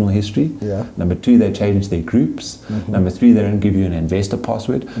give you signal history. Yeah. Number two, they change their groups. Number three, they don't give you an investor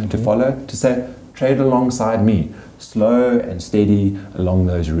password to follow, to say, trade alongside me, slow and steady along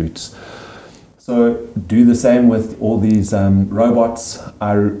those routes. So do the same with all these robots.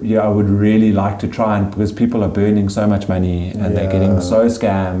 I would really like to try, and because people are burning so much money and they're getting so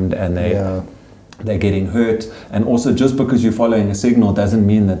scammed, and they're getting hurt. And also, just because you're following a signal doesn't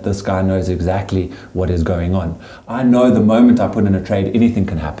mean that this guy knows exactly what is going on. I know the moment I put in a trade, anything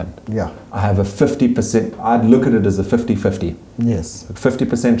can happen. Yeah. I have a 50%, I'd look at it as a 50-50. Yes.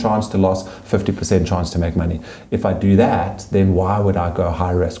 50% chance to loss, 50% chance to make money. If I do that, then why would I go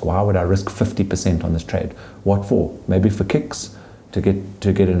high risk? Why would I risk 50% on this trade? What for? Maybe for kicks, to get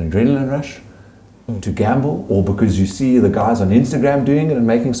an adrenaline rush, to gamble, or because you see the guys on Instagram doing it and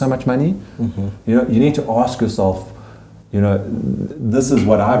making so much money. You know, you need to ask yourself, you know, this is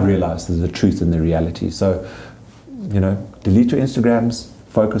what I've realized is the truth and the reality. So, you know, delete your Instagrams,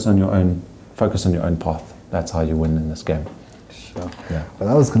 focus on your own path. That's how you win in this game. Sure. Yeah. But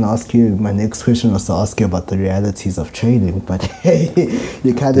I was going to ask you, my next question was to ask you about the realities of trading, but hey,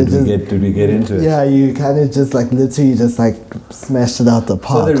 you kind of Did we get into it? Yeah, you kind of just like literally just like smashed it out the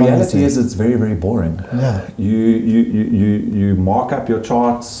park. So the reality is, it's very, very boring. Yeah. You mark up your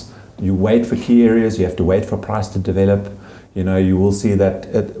charts, you wait for key areas, you have to wait for price to develop. You know, you will see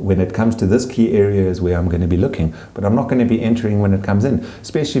that when it comes to this key area is where I'm going to be looking, but I'm not going to be entering when it comes in,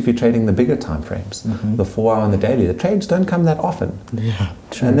 especially if you're trading the bigger time frames, the 4 hour and the daily. The trades don't come that often. Yeah,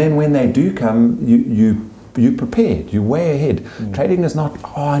 true. And then when they do come, you prepared, you're way ahead. Trading is not,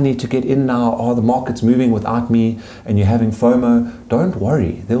 oh, I need to get in now, oh, the market's moving without me, and you're having FOMO. Don't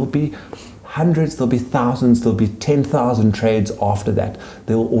worry. There will be hundreds, there'll be thousands, there'll be 10,000 trades after that.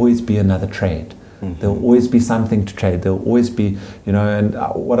 There will always be another trade. There will always be something to trade. There will always be, you know, and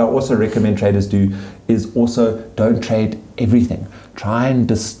what I also recommend traders do is also don't trade everything. Try and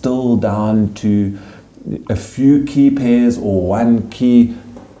distill down to a few key pairs or one key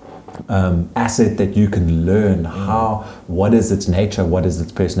asset that you can learn. What is its nature? What is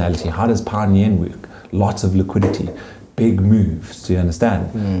its personality? How does pound yen work? Lots of liquidity. Big moves, do you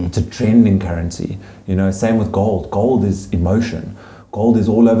understand? It's a trending currency. You know, same with gold. Gold is emotion. Gold is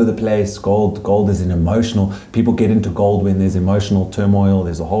all over the place. Gold is an emotional. People get into gold when there's emotional turmoil.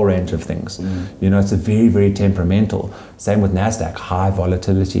 There's a whole range of things. You know, it's a very, very temperamental. Same with NASDAQ, high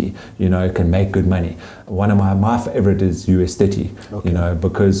volatility. You know, it can make good money. One of my favorite is US 30. Okay. You know,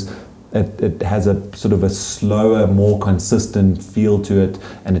 because it has a sort of a slower, more consistent feel to it,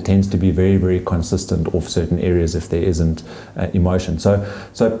 and it tends to be very, very consistent off certain areas if there isn't emotion.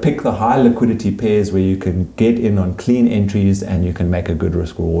 So pick the high liquidity pairs where you can get in on clean entries and you can make a good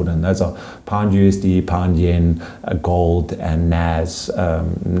risk reward, and those are pound USD, pound yen, gold, and NAS.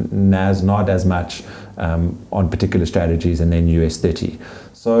 NAS not as much on particular strategies, and then US 30.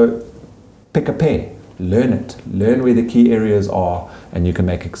 So pick a pair. Learn it. Learn where the key areas are, and you can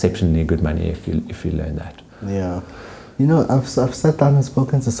make exceptionally good money if you learn that. Yeah. You know, I've sat down and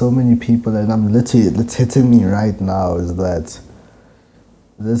spoken to so many people, and I'm literally, it's hitting me right now is that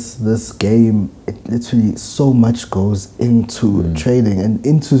this game, it literally so much goes into trading and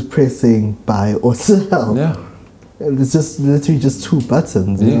into pressing buy or sell. Yeah. And it's just literally just 2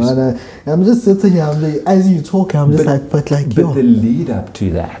 buttons, you Yes. know. And I'm just sitting here, as you talk, I'm just but the lead up to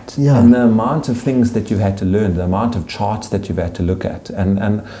that, and the amount of things that you've had to learn, the amount of charts that you've had to look at,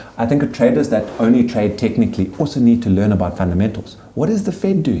 and I think traders that only trade technically also need to learn about fundamentals. What is the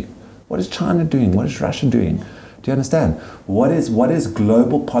Fed doing? What is China doing? What is Russia doing? Do you understand? What is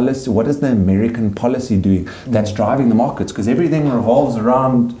global policy? What is the American policy doing that's driving the markets? Because everything revolves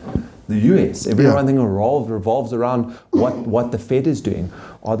around the US. Everything revolves around what the Fed is doing.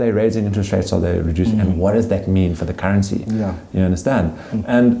 Are they raising interest rates? Are they reducing? And what does that mean for the currency? Yeah. You understand?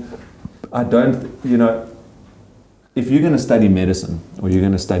 And I don't, you know, if you're going to study medicine or you're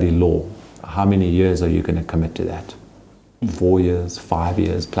going to study law, how many years are you going to commit to that? 4 years, 5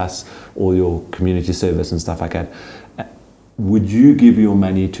 years, plus all your community service and stuff like that. Would you give your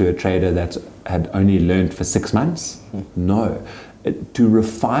money to a trader that had only learned for 6 months? No. To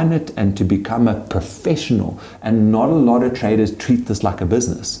refine it and to become a professional, and not a lot of traders treat this like a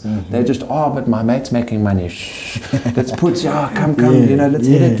business. They're just, but my mate's making money. Shh, let's put, come, you know, let's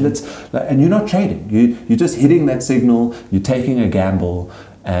hit it. And you're not trading. You're just hitting that signal. You're taking a gamble,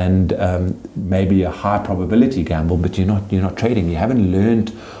 and maybe a high probability gamble, but you're not trading. You haven't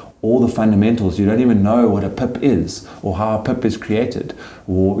learned all the fundamentals. You don't even know what a pip is, or how a pip is created,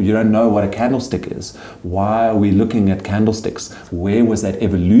 or you don't know what a candlestick is. Why are we looking at candlesticks? Where was that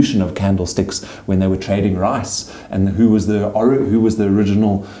evolution of candlesticks when they were trading rice? And who was the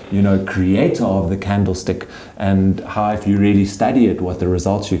original, creator of the candlestick? And how, if you really study it, what the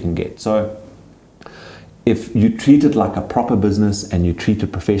results you can get. So if you treat it like a proper business and you treat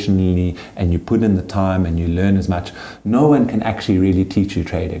it professionally and you put in the time and you learn as much, no one can actually really teach you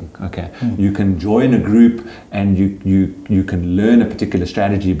trading. Okay, you can join a group and you can learn a particular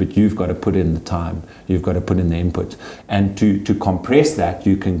strategy, but you've got to put in the time, you've got to put in the input. And to compress that,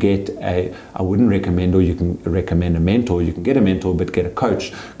 you can get I wouldn't recommend, or you can recommend a mentor. You can get a mentor, but get a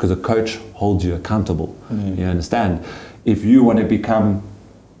coach, because a coach holds you accountable. You understand? If you want to become,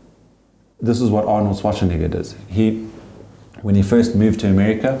 this is what Arnold Schwarzenegger does. When he first moved to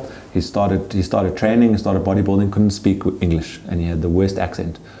America, he started training, he started bodybuilding, couldn't speak English, and he had the worst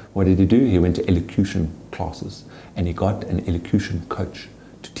accent. What did he do? He went to elocution classes, and he got an elocution coach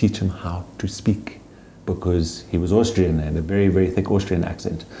to teach him how to speak, because he was Austrian and had a very, very thick Austrian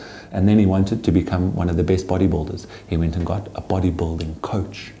accent. And then he wanted to become one of the best bodybuilders. He went and got a bodybuilding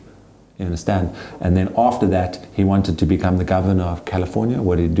coach. You understand? And then after that, he wanted to become the governor of California.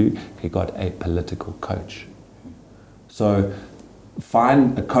 What did he do? He got a political coach. So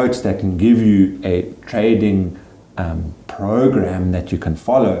find a coach that can give you a trading program that you can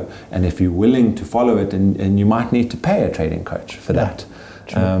follow. And if you're willing to follow it, and you might need to pay a trading coach for that.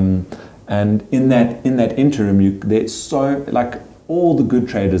 And in that interim, there's so, like, all the good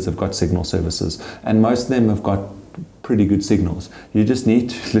traders have got signal services, and most of them have got pretty good signals. You just need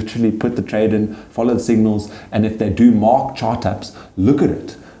to literally put the trade in, follow the signals, and if they do mark chart ups, look at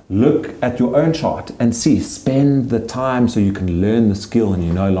it. Look at your own chart and see. Spend the time so you can learn the skill, and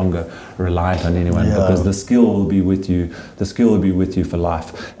you're no longer reliant on anyone, because the skill will be with you. The skill will be with you for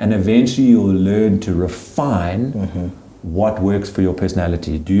life, and eventually you'll learn to refine what works for your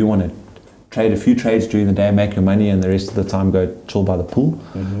personality. Do you want to trade a few trades during the day, make your money, and the rest of the time go chill by the pool?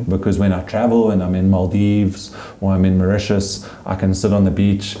 Because when I travel and I'm in Maldives or I'm in Mauritius, I can sit on the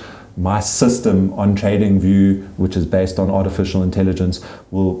beach. My system on TradingView, which is based on artificial intelligence,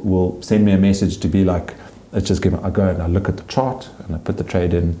 will send me a message to be like, let's just I go and I look at the chart and I put the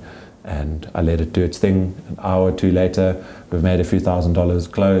trade in and I let it do its thing. An hour or two later, we've made a few $1,000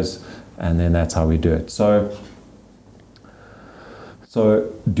 close, and then that's how we do it. So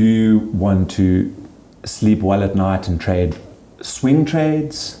do you want to sleep well at night and trade swing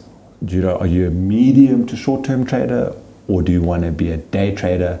trades? Are you a medium to short-term trader, or do you want to be a day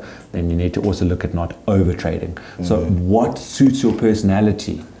trader? Then you need to also look at not over trading. So what suits your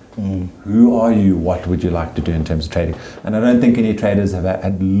personality? Who are you? What would you like to do in terms of trading? And I don't think any traders have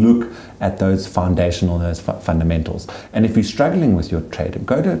had look at those foundational, those fundamentals. And if you're struggling with your trading,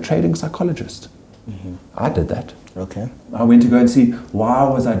 go to a trading psychologist. I did that. Okay. I went to go and see, why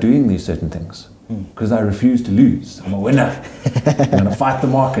was I doing these certain things? Because I refuse to lose. I'm a winner. I'm going to fight the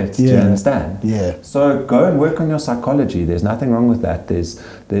market. Do you understand? Yeah. So go and work on your psychology. There's nothing wrong with that.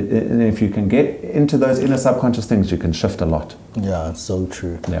 And if you can get into those inner subconscious things, you can shift a lot. Yeah, so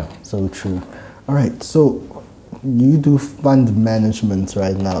true. Yeah. So true. All right. So you do fund management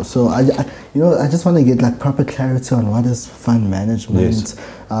right now. So I just want to get like proper clarity on what is fund management,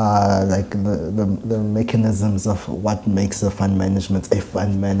 like the mechanisms of what makes a fund management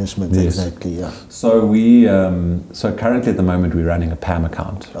exactly. Yeah. So so currently at the moment we're running a PAM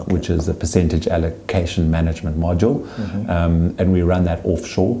account, which is a percentage allocation management module, and we run that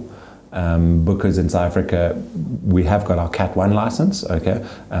offshore. Because in South Africa we have got our Cat 1 license,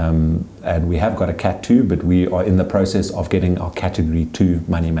 and we have got a Cat 2, but we are in the process of getting our Category 2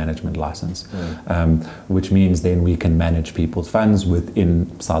 money management license, which means then we can manage people's funds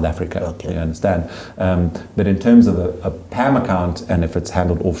within South Africa. You understand? But in terms of a PAM account, and if it's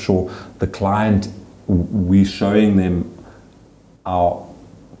handled offshore, the client, we're showing them our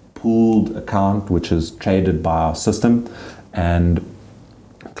pooled account, which is traded by our system, and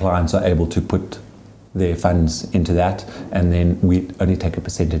clients are able to put their funds into that, and then we only take a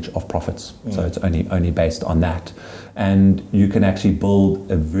percentage of profits. So it's only based on that. And you can actually build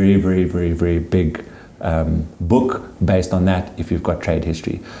a very, very, very, very big book based on that if you've got trade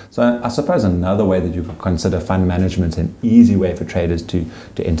history. So I suppose another way that you could consider fund management, an easy way for traders to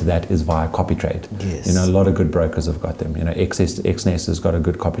enter that, is via copy trade. Yes. A lot of good brokers have got them. XNES has got a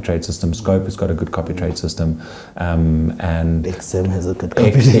good copy trade system, Scope has got a good copy trade system, and XM has a good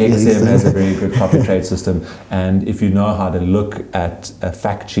copy trade system. XM has a very good copy trade system. And if you know how to look at a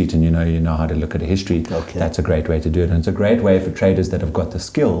fact sheet, and you know how to look at a history, that's a great way to do it. And it's a great way for traders that have got the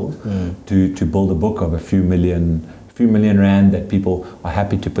skill to build a book of a few million few million rand that people are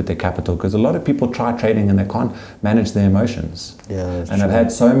happy to put their capital, because a lot of people try trading and they can't manage their emotions. Yeah, and I've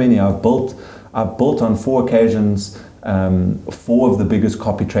had so many. I've built on 4 occasions 4 of the biggest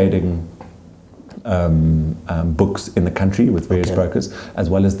copy trading books in the country with various brokers, as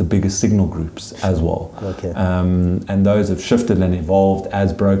well as the biggest signal groups as well. And those have shifted and evolved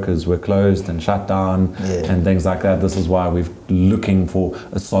as brokers were closed and shut down and things like that. This is why we're looking for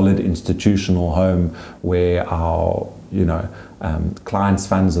a solid institutional home where our clients'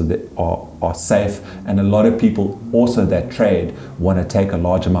 funds are safe, and a lot of people also that trade want to take a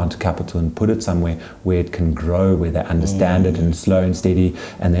large amount of capital and put it somewhere where it can grow, where they understand it and slow and steady,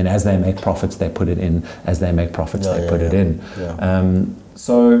 and then as they make profits they put it in, as they make profits they put it in.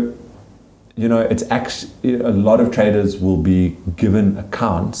 So it's actually, a lot of traders will be given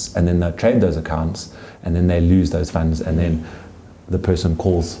accounts and then they'll trade those accounts and then they lose those funds, and then the person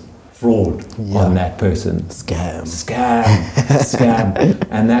calls fraud on that person. Scam.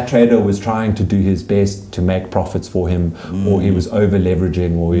 And that trader was trying to do his best to make profits for him, or he was over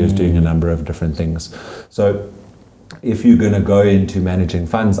leveraging, or he was doing a number of different things. So if you're going to go into managing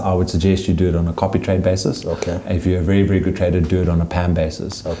funds, I would suggest you do it on a copy trade basis. If you're a very, very good trader, do it on a PAM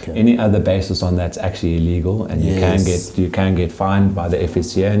basis. Any other basis on that's actually illegal, and you can get fined by the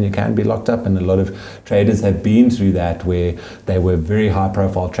FSCA, and you can be locked up. And a lot of traders have been through that, where they were very high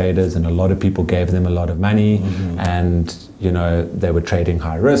profile traders and a lot of people gave them a lot of money, and they were trading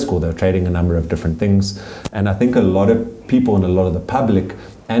high risk, or they were trading a number of different things. And I think a lot of people and a lot of the public,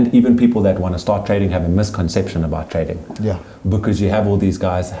 and even people that want to start trading, have a misconception about trading. Because you have all these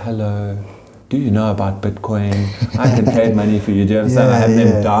guys, hello, do you know about Bitcoin? I can trade money for you. Do you understand? I have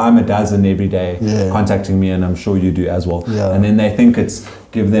them dime a dozen every day contacting me, and I'm sure you do as well. And then they think it's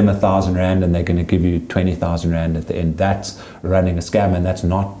give them 1,000 rand and they're going to give you 20,000 rand at the end. That's running a scam, and that's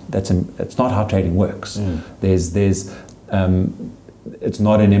not how trading works. It's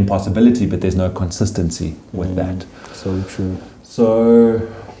not an impossibility, but there's no consistency with that. So true. So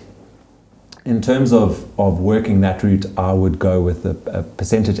in terms of working that route, I would go with a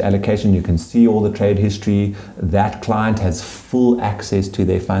percentage allocation. You can see all the trade history. That client has full access to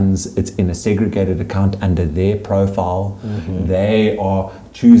their funds. It's in a segregated account under their profile. They are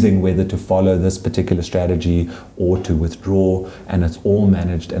choosing whether to follow this particular strategy or to withdraw, and it's all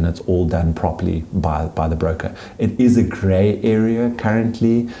managed and it's all done properly by the broker. It is a gray area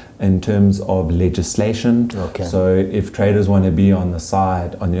currently in terms of legislation. So if traders want to be on the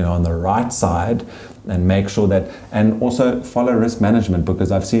side, on the right side, and make sure that, and also follow risk management,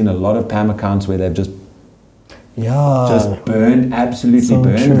 because I've seen a lot of PAM accounts where they've just absolutely burned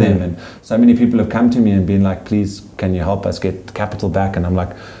them, and so many people have come to me and been like, please, can you help us get capital back? And I'm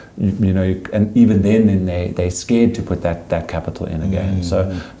like, and even then they're scared to put that capital in again. So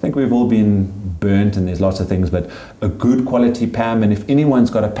I think we've all been burnt, and there's lots of things, but a good quality PAM, and if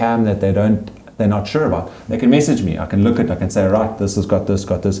anyone's got a PAM that they're not sure about, they can message me. I can look at it, I can say, right, this has got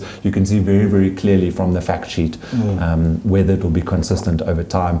this. You can see very, very clearly from the fact sheet whether it will be consistent over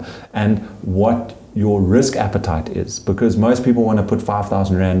time and what your risk appetite is, because most people want to put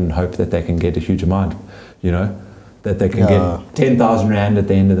 5,000 rand and hope that they can get a huge amount, that they can get 10,000 rand at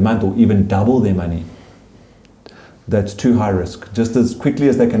the end of the month, or even double their money. That's too high risk. Just as quickly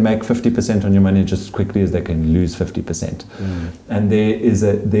as they can make 50% on your money, just as quickly as they can lose 50%. And there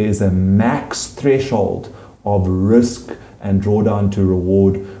is a max threshold of risk and drawdown to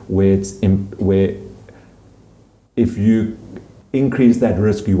reward where if you increase that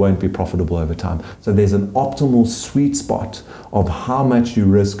risk, you won't be profitable over time. So there's an optimal sweet spot of how much you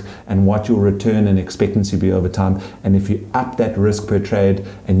risk and what your return and expectancy be over time. And if you up that risk per trade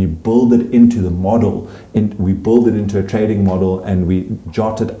and you build it into the model, we build it into a trading model and we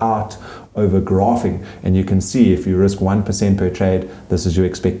jot it out over graphing, and you can see if you risk 1% per trade, this is your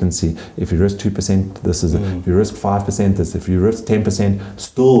expectancy. If you risk 2%, this is it. If you risk 5%, this. If you risk 10%,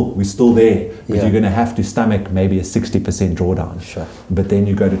 we're still there, but you're going to have to stomach maybe a 60% drawdown. But then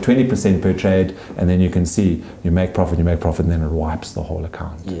you go to 20% per trade, and then you can see you make profit, and then it wipes the whole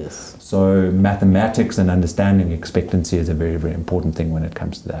account. So mathematics and understanding expectancy is a very, very important thing when it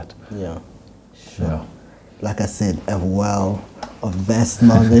comes to that. Like I said, a well of vast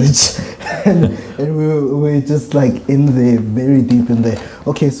knowledge, and we're just like in there, very deep in there.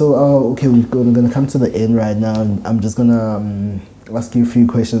 Okay, so we're gonna come to the end right now, and I'm just gonna ask you a few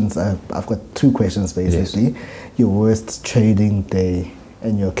questions. I've got 2 questions basically. Your worst trading day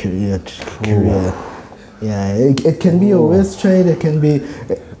and your career. Yeah, it can be your worst trade. It can be.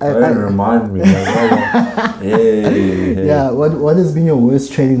 Remind me. What has been your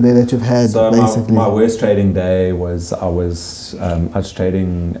worst trading day that you've had? So basically, my worst trading day was I was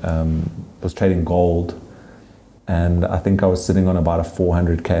trading gold, and I think I was sitting on about a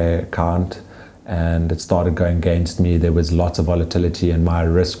 400k account, and it started going against me. There was lots of volatility and my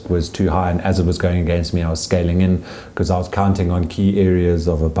risk was too high, and as it was going against me I was scaling in because I was counting on key areas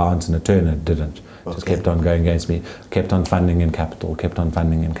of a bounce and a turn, and it didn't. Just kept on going against me, kept on funding in capital,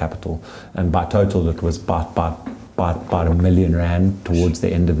 and by total it was about R1 million towards the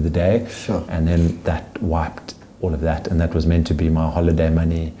end of the day. Sure. And then that wiped all of that, and that was meant to be my holiday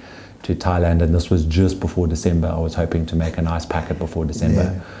money to Thailand, and this was just before December. I was hoping to make a nice packet before December.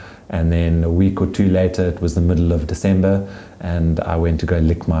 Yeah. And then a week or two later, it was the middle of December, and I went to go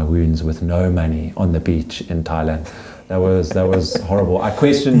lick my wounds with no money on the beach in Thailand. That was horrible. I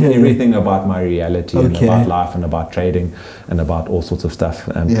questioned everything about my reality and about life and about trading and about all sorts of stuff.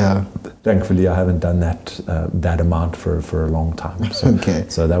 And thankfully, I haven't done that amount for a long time. So,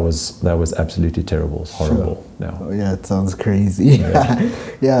 so that was absolutely terrible. It's horrible. Sure. Yeah. Oh, yeah, it sounds crazy.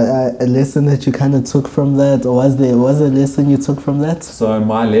 A lesson that you kind of took from that, or was a lesson you took from that? So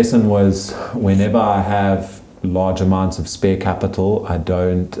my lesson was, whenever I have large amounts of spare capital, I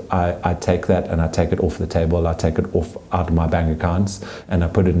take that and I take it off the table. I take it out of my bank accounts and I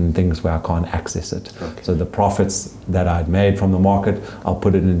put it in things where I can't access it. So the profits that I'd made from the market, I'll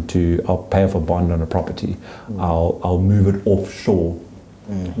pay off a bond on a property. I'll move it offshore,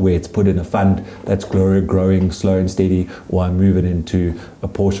 where it's put in a fund that's growing slow and steady, or I move it into a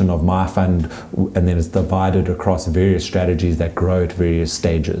portion of my fund, and then it's divided across various strategies that grow at various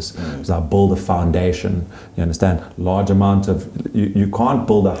stages. So I build a foundation. You understand? Large amount of you can't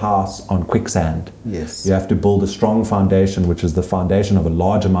build a house on quicksand. Yes. You have to build a strong foundation, which is the foundation of a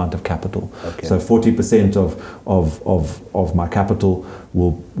large amount of capital. So 40% of my capital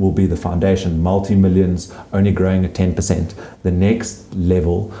will be the foundation. Multi-millions, only growing at 10%. The next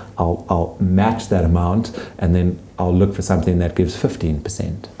level, I'll match that amount, and then I'll look for something that gives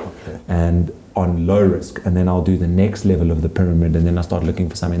 15%, and on low risk, and then I'll do the next level of the pyramid, and then I start looking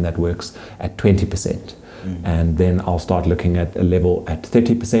for something that works at 20%. And then I'll start looking at a level at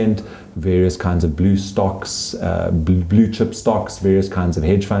 30%, various kinds of blue stocks, blue chip stocks, various kinds of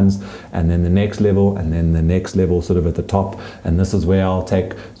hedge funds, and then the next level, and then the next level sort of at the top. And this is where I'll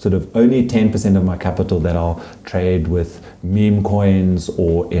take sort of only 10% of my capital that I'll trade with meme coins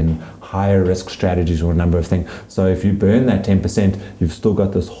or in higher risk strategies or a number of things. So if you burn that 10%, you've still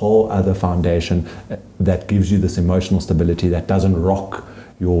got this whole other foundation that gives you this emotional stability that doesn't rock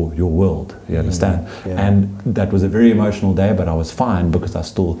your world, you understand? And that was a very emotional day, but I was fine because I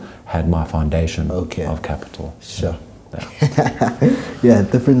still had my foundation of capital. Sure.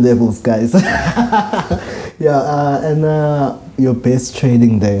 Different levels, guys. And your best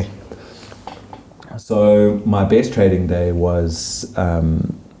trading day? So my best trading day was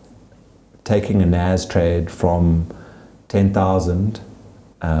taking a NAS trade from 10,000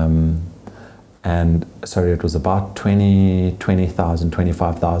 and sorry, it was about 20,000,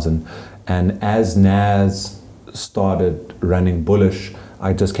 25,000. And as NAS started running bullish,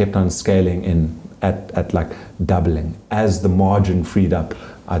 I just kept on scaling in at like doubling. As the margin freed up,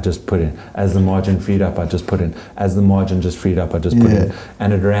 I just put in. As the margin freed up, I just put in. As the margin just freed up, I just put in.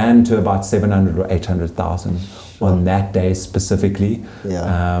 And it ran to about 700 or 800,000 on that day specifically.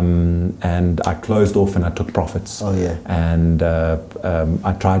 And I closed off and I took profits. And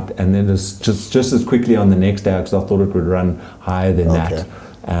I tried, and then it's just as quickly on the next day because I thought it would run higher than that.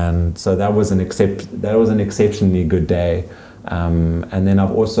 And so that was an exceptionally good day. And then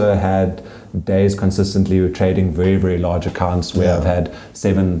I've also had days consistently with trading very, very large accounts where I've had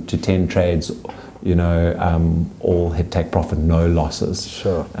 7 to 10 trades, you know, all hit take profit, no losses.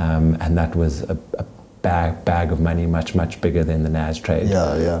 And that was a bag of money, much bigger than the NAS trade.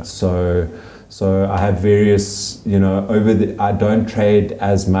 So I have various, you know, I don't trade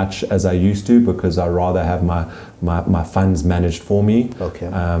as much as I used to because I rather have my funds managed for me.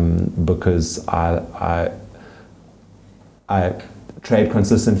 Because I trade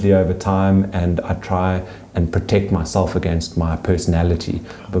consistently over time, and I try and protect myself against my personality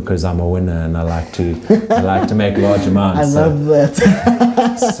because I'm a winner and I like to make large amounts. I love that.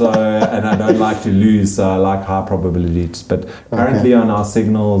 And I don't like to lose, so I like high probabilities. But currently on our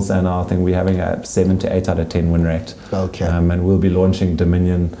signals and our thing, we're having a 7 to 8 out of 10 win rate. And we'll be launching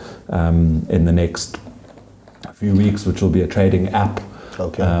Dominion in the next few weeks, which will be a trading app.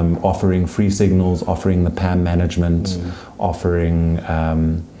 Offering free signals, offering the PAM management, offering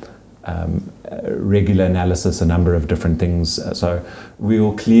regular analysis, a number of different things. So we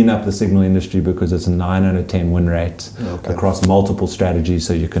will clean up the signal industry because it's a 9 out of 10 win rate across multiple strategies,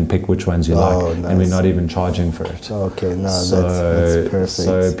 so you can pick which ones you like, and we're not even charging for it. Okay, no, that's perfect.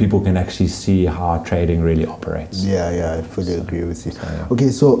 So people can actually see how trading really operates. Yeah, I fully agree with you. Okay,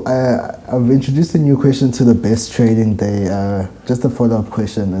 so I've introduced a new question to the best trading day. Just a follow-up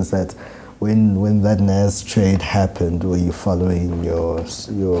question is that when that NAS trade happened, were you following your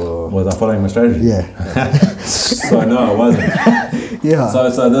Was I following my strategy? Yeah. So no, I wasn't. Yeah.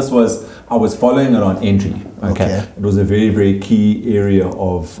 So this was, I was following it on entry. Okay. It was a very, very key area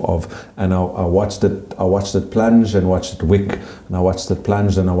of and I watched it plunge and watched it wick, and I watched it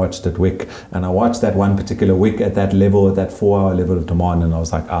plunge and I watched it wick, and I watched that one particular wick at that level, at that 4-hour level of demand, and I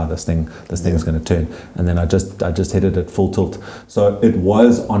was like, this thing's going to turn, and then I just hit it at full tilt. So it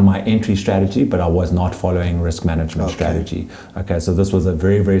was on my entry strategy, but I was not following risk management strategy. Okay, so this was a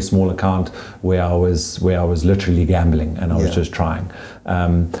very, very small account where I was literally gambling, and I was just trying.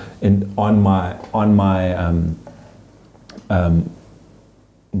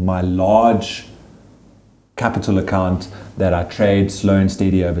 My large capital account that I trade slow and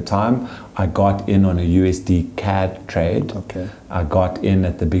steady over time, I got in on a USD CAD trade. Okay. I got in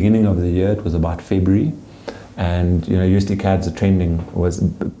at the beginning of the year. It was about February, and USD CAD's was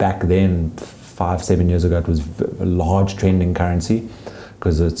back then 5-7 years ago. It was a large trending currency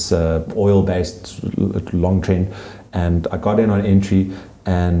because it's oil-based, long trend, and I got in on entry,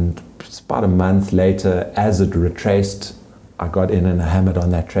 and about a month later, as it retraced, I got in and hammered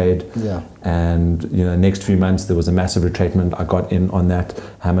on that trade. Yeah. And next few months there was a massive retracement. I got in on that,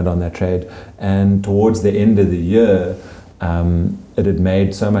 hammered on that trade, and towards the end of the year, it had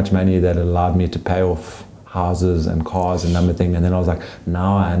made so much money that it allowed me to pay off houses and cars and number thing. And then I was like,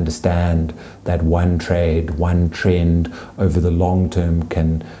 now I understand that one trade, one trend over the long term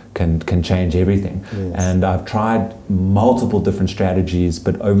can change everything. Yes. And I've tried multiple different strategies,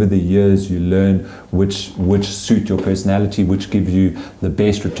 but over the years you learn which suit your personality, which give you the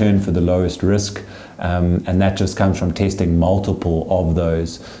best return for the lowest risk. And that just comes from testing multiple of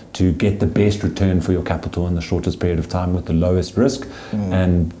those to get the best return for your capital in the shortest period of time with the lowest risk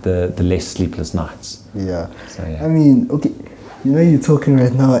and the less sleepless nights. Yeah. So, I mean, okay, you're talking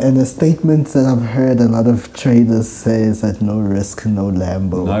right now, and a statement that I've heard a lot of traders say is that no risk, no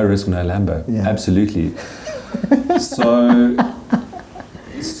Lambo. No risk, no Lambo. Yeah. Absolutely. So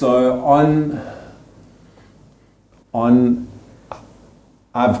on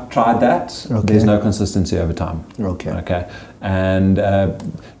I've tried that. Okay. There's no consistency over time. Okay. And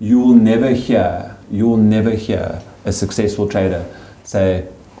you will never hear a successful trader say,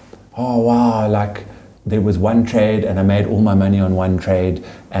 oh wow, like there was one trade and I made all my money on one trade,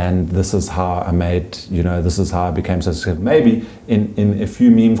 and this is how I made, this is how I became so successful. Maybe in a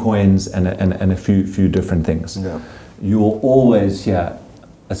few meme coins and a few different things. Yeah. You will always hear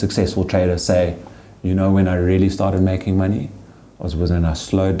a successful trader say, when I really started making money was when I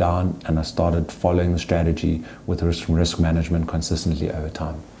slowed down and I started following the strategy with risk management consistently over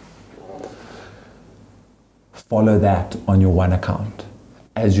time. Follow that on your one account.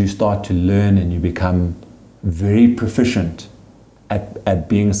 As you start to learn and you become very proficient at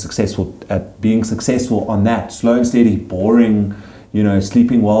being successful on that, slow and steady, boring,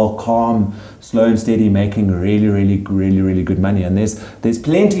 sleeping well, calm, slow and steady, making really good money. And there's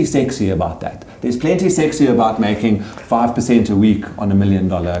plenty sexy about that. There's plenty sexy about making 5% a week on $1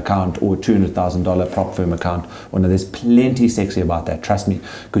 million account or $200,000 prop firm account. There's plenty sexy about that, trust me,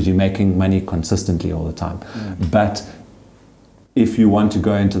 because you're making money consistently all the time. But if you want to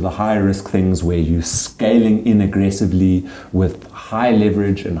go into the high risk things where you're scaling in aggressively with high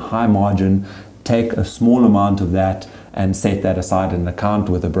leverage and high margin, take a small amount of that and set that aside in an account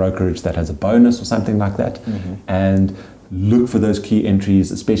with a brokerage that has a bonus or something like that, and look for those key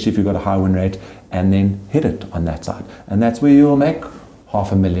entries, especially if you've got a high win rate, and then hit it on that side. And that's where you'll make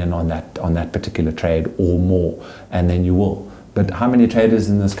 $500,000 on that particular trade or more, and then you will. But how many traders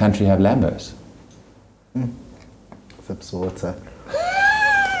in this country have Lambos? Sips water.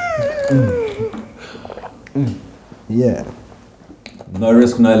 Yeah. No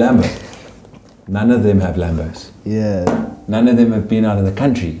risk, no Lambo. None of them have Lambos. Yeah. None of them have been out of the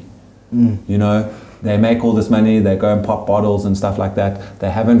country. They make all this money, they go and pop bottles and stuff like that.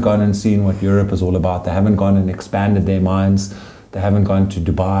 They haven't gone and seen what Europe is all about. They haven't gone and expanded their minds. They haven't gone to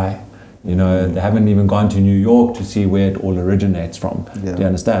Dubai. They haven't even gone to New York to see where it all originates from. Yeah. Do you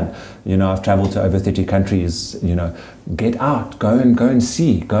understand? I've traveled to over 30 countries. Get out, go and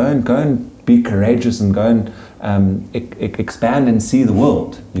see, go and be courageous and go and expand and see the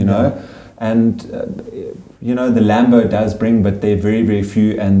world. And you know, the Lambo does bring, but they're very, very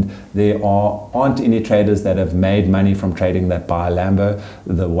few, and there aren't any traders that have made money from trading that buy a Lambo.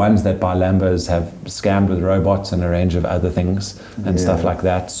 The ones that buy Lambos have scammed with robots and a range of other things and stuff like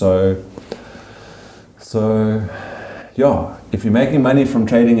that. So yeah, if you're making money from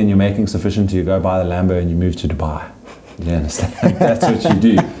trading and you're making sufficient, you go buy the Lambo and you move to Dubai. You understand? That's what you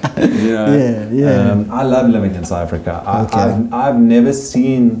do. You know? I love living in South Africa. I've never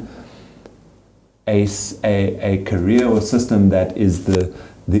seen a career or system that is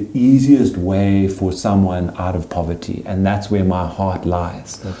the easiest way for someone out of poverty, and that's where my heart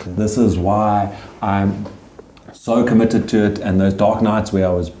lies. This is why I'm so committed to it, and those dark nights where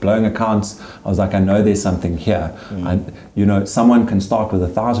I was blowing accounts, I was like, I know there's something here. And you know, someone can start with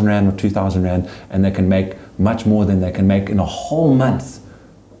 1,000 Rand or 2,000 Rand, and they can make much more than they can make in a whole month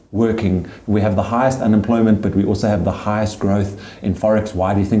working. We have the highest unemployment, but we also have the highest growth in Forex.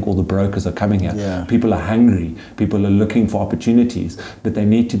 Why do you think all the brokers are coming here? People are hungry, people are looking for opportunities, but they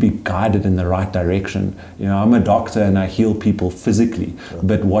need to be guided in the right direction. You know, I'm a doctor and I heal people physically,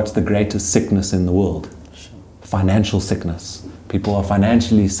 but what's the greatest sickness in the world? Financial sickness. People are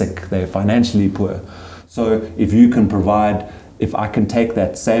financially sick, they're financially poor. So if you can provide, if I can take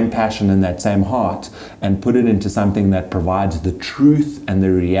that same passion and that same heart and put it into something that provides the truth and the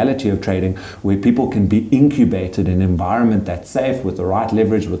reality of trading, where people can be incubated in an environment that's safe with the right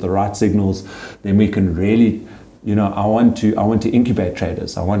leverage, with the right signals, then we can really, you know, I want to incubate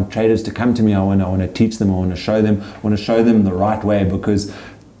traders. I want traders to come to me. I want to teach them. I want to show them the right way, because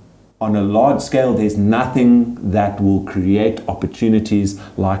on a large scale, there's nothing that will create opportunities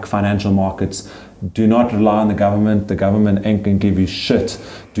like financial markets. Do not rely on the government. The government ain't going to give you shit.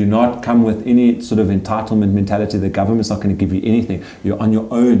 Do not come with any sort of entitlement mentality. The government's not going to give you anything. You're on your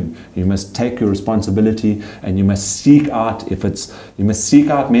own. You must take your responsibility, and you must seek out, you must seek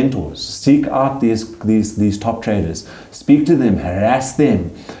out mentors. Seek out these top traders. Speak to them, harass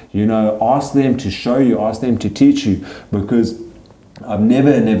them, you know, ask them to show you, ask them to teach you, because I've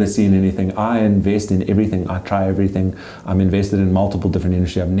never seen anything. I invest in everything. I try everything. I'm invested in multiple different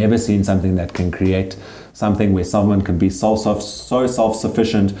industries. I've never seen something that can create something where someone can be so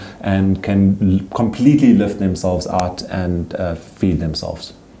self-sufficient and can completely lift themselves out and feed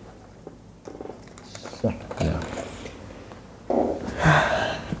themselves. Yeah.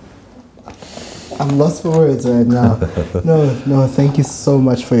 I'm lost for words right now. No, thank you so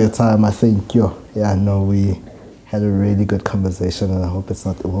much for your time. I think we had a really good conversation, and I hope it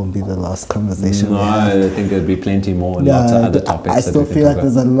won't be the last conversation. No, I think there'll be plenty more, lots of other topics. I still feel like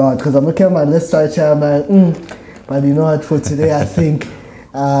there's a lot, because I'm looking at my list right here, I'm like, but you know what, for today, I think,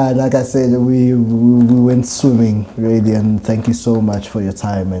 like I said, we went swimming, really, and thank you so much for your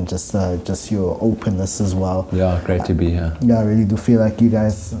time and just your openness as well. Yeah, great to be here. Yeah, I really do feel like you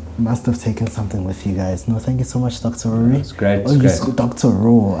guys must have taken something with you guys. No, thank you so much, Dr. Rory. It's great. Dr.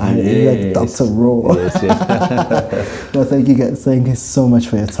 Ro. Like Dr. Ro. Yes. No, thank you guys. Thank you so much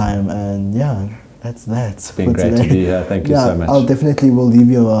for your time, and that's that. It's been great to be here. Thank you so much. We'll leave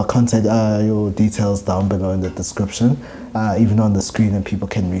your contact, your details down below in the description, even on the screen, and people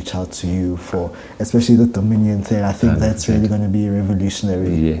can reach out to you for, especially the Dominion thing. I think 100%. That's really going to be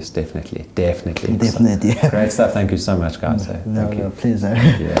revolutionary. Yes, definitely. So, great stuff. Thank you so much, guys. Thank you. Pleasure.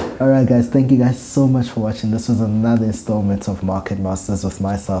 Yeah. All right, guys. Thank you guys so much for watching. This was another installment of Market Masters with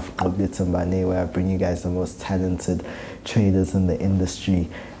myself, Nqobile Tembane, where I bring you guys the most talented traders in the industry.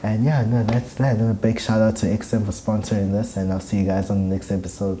 And that's that. And a big shout out to XM for sponsoring this, and I'll see you guys on the next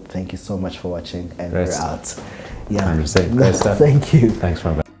episode. Thank you so much for watching, and we're out. 100%. Great stuff. Thank you. Thanks,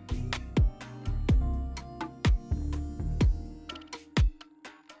 my brother.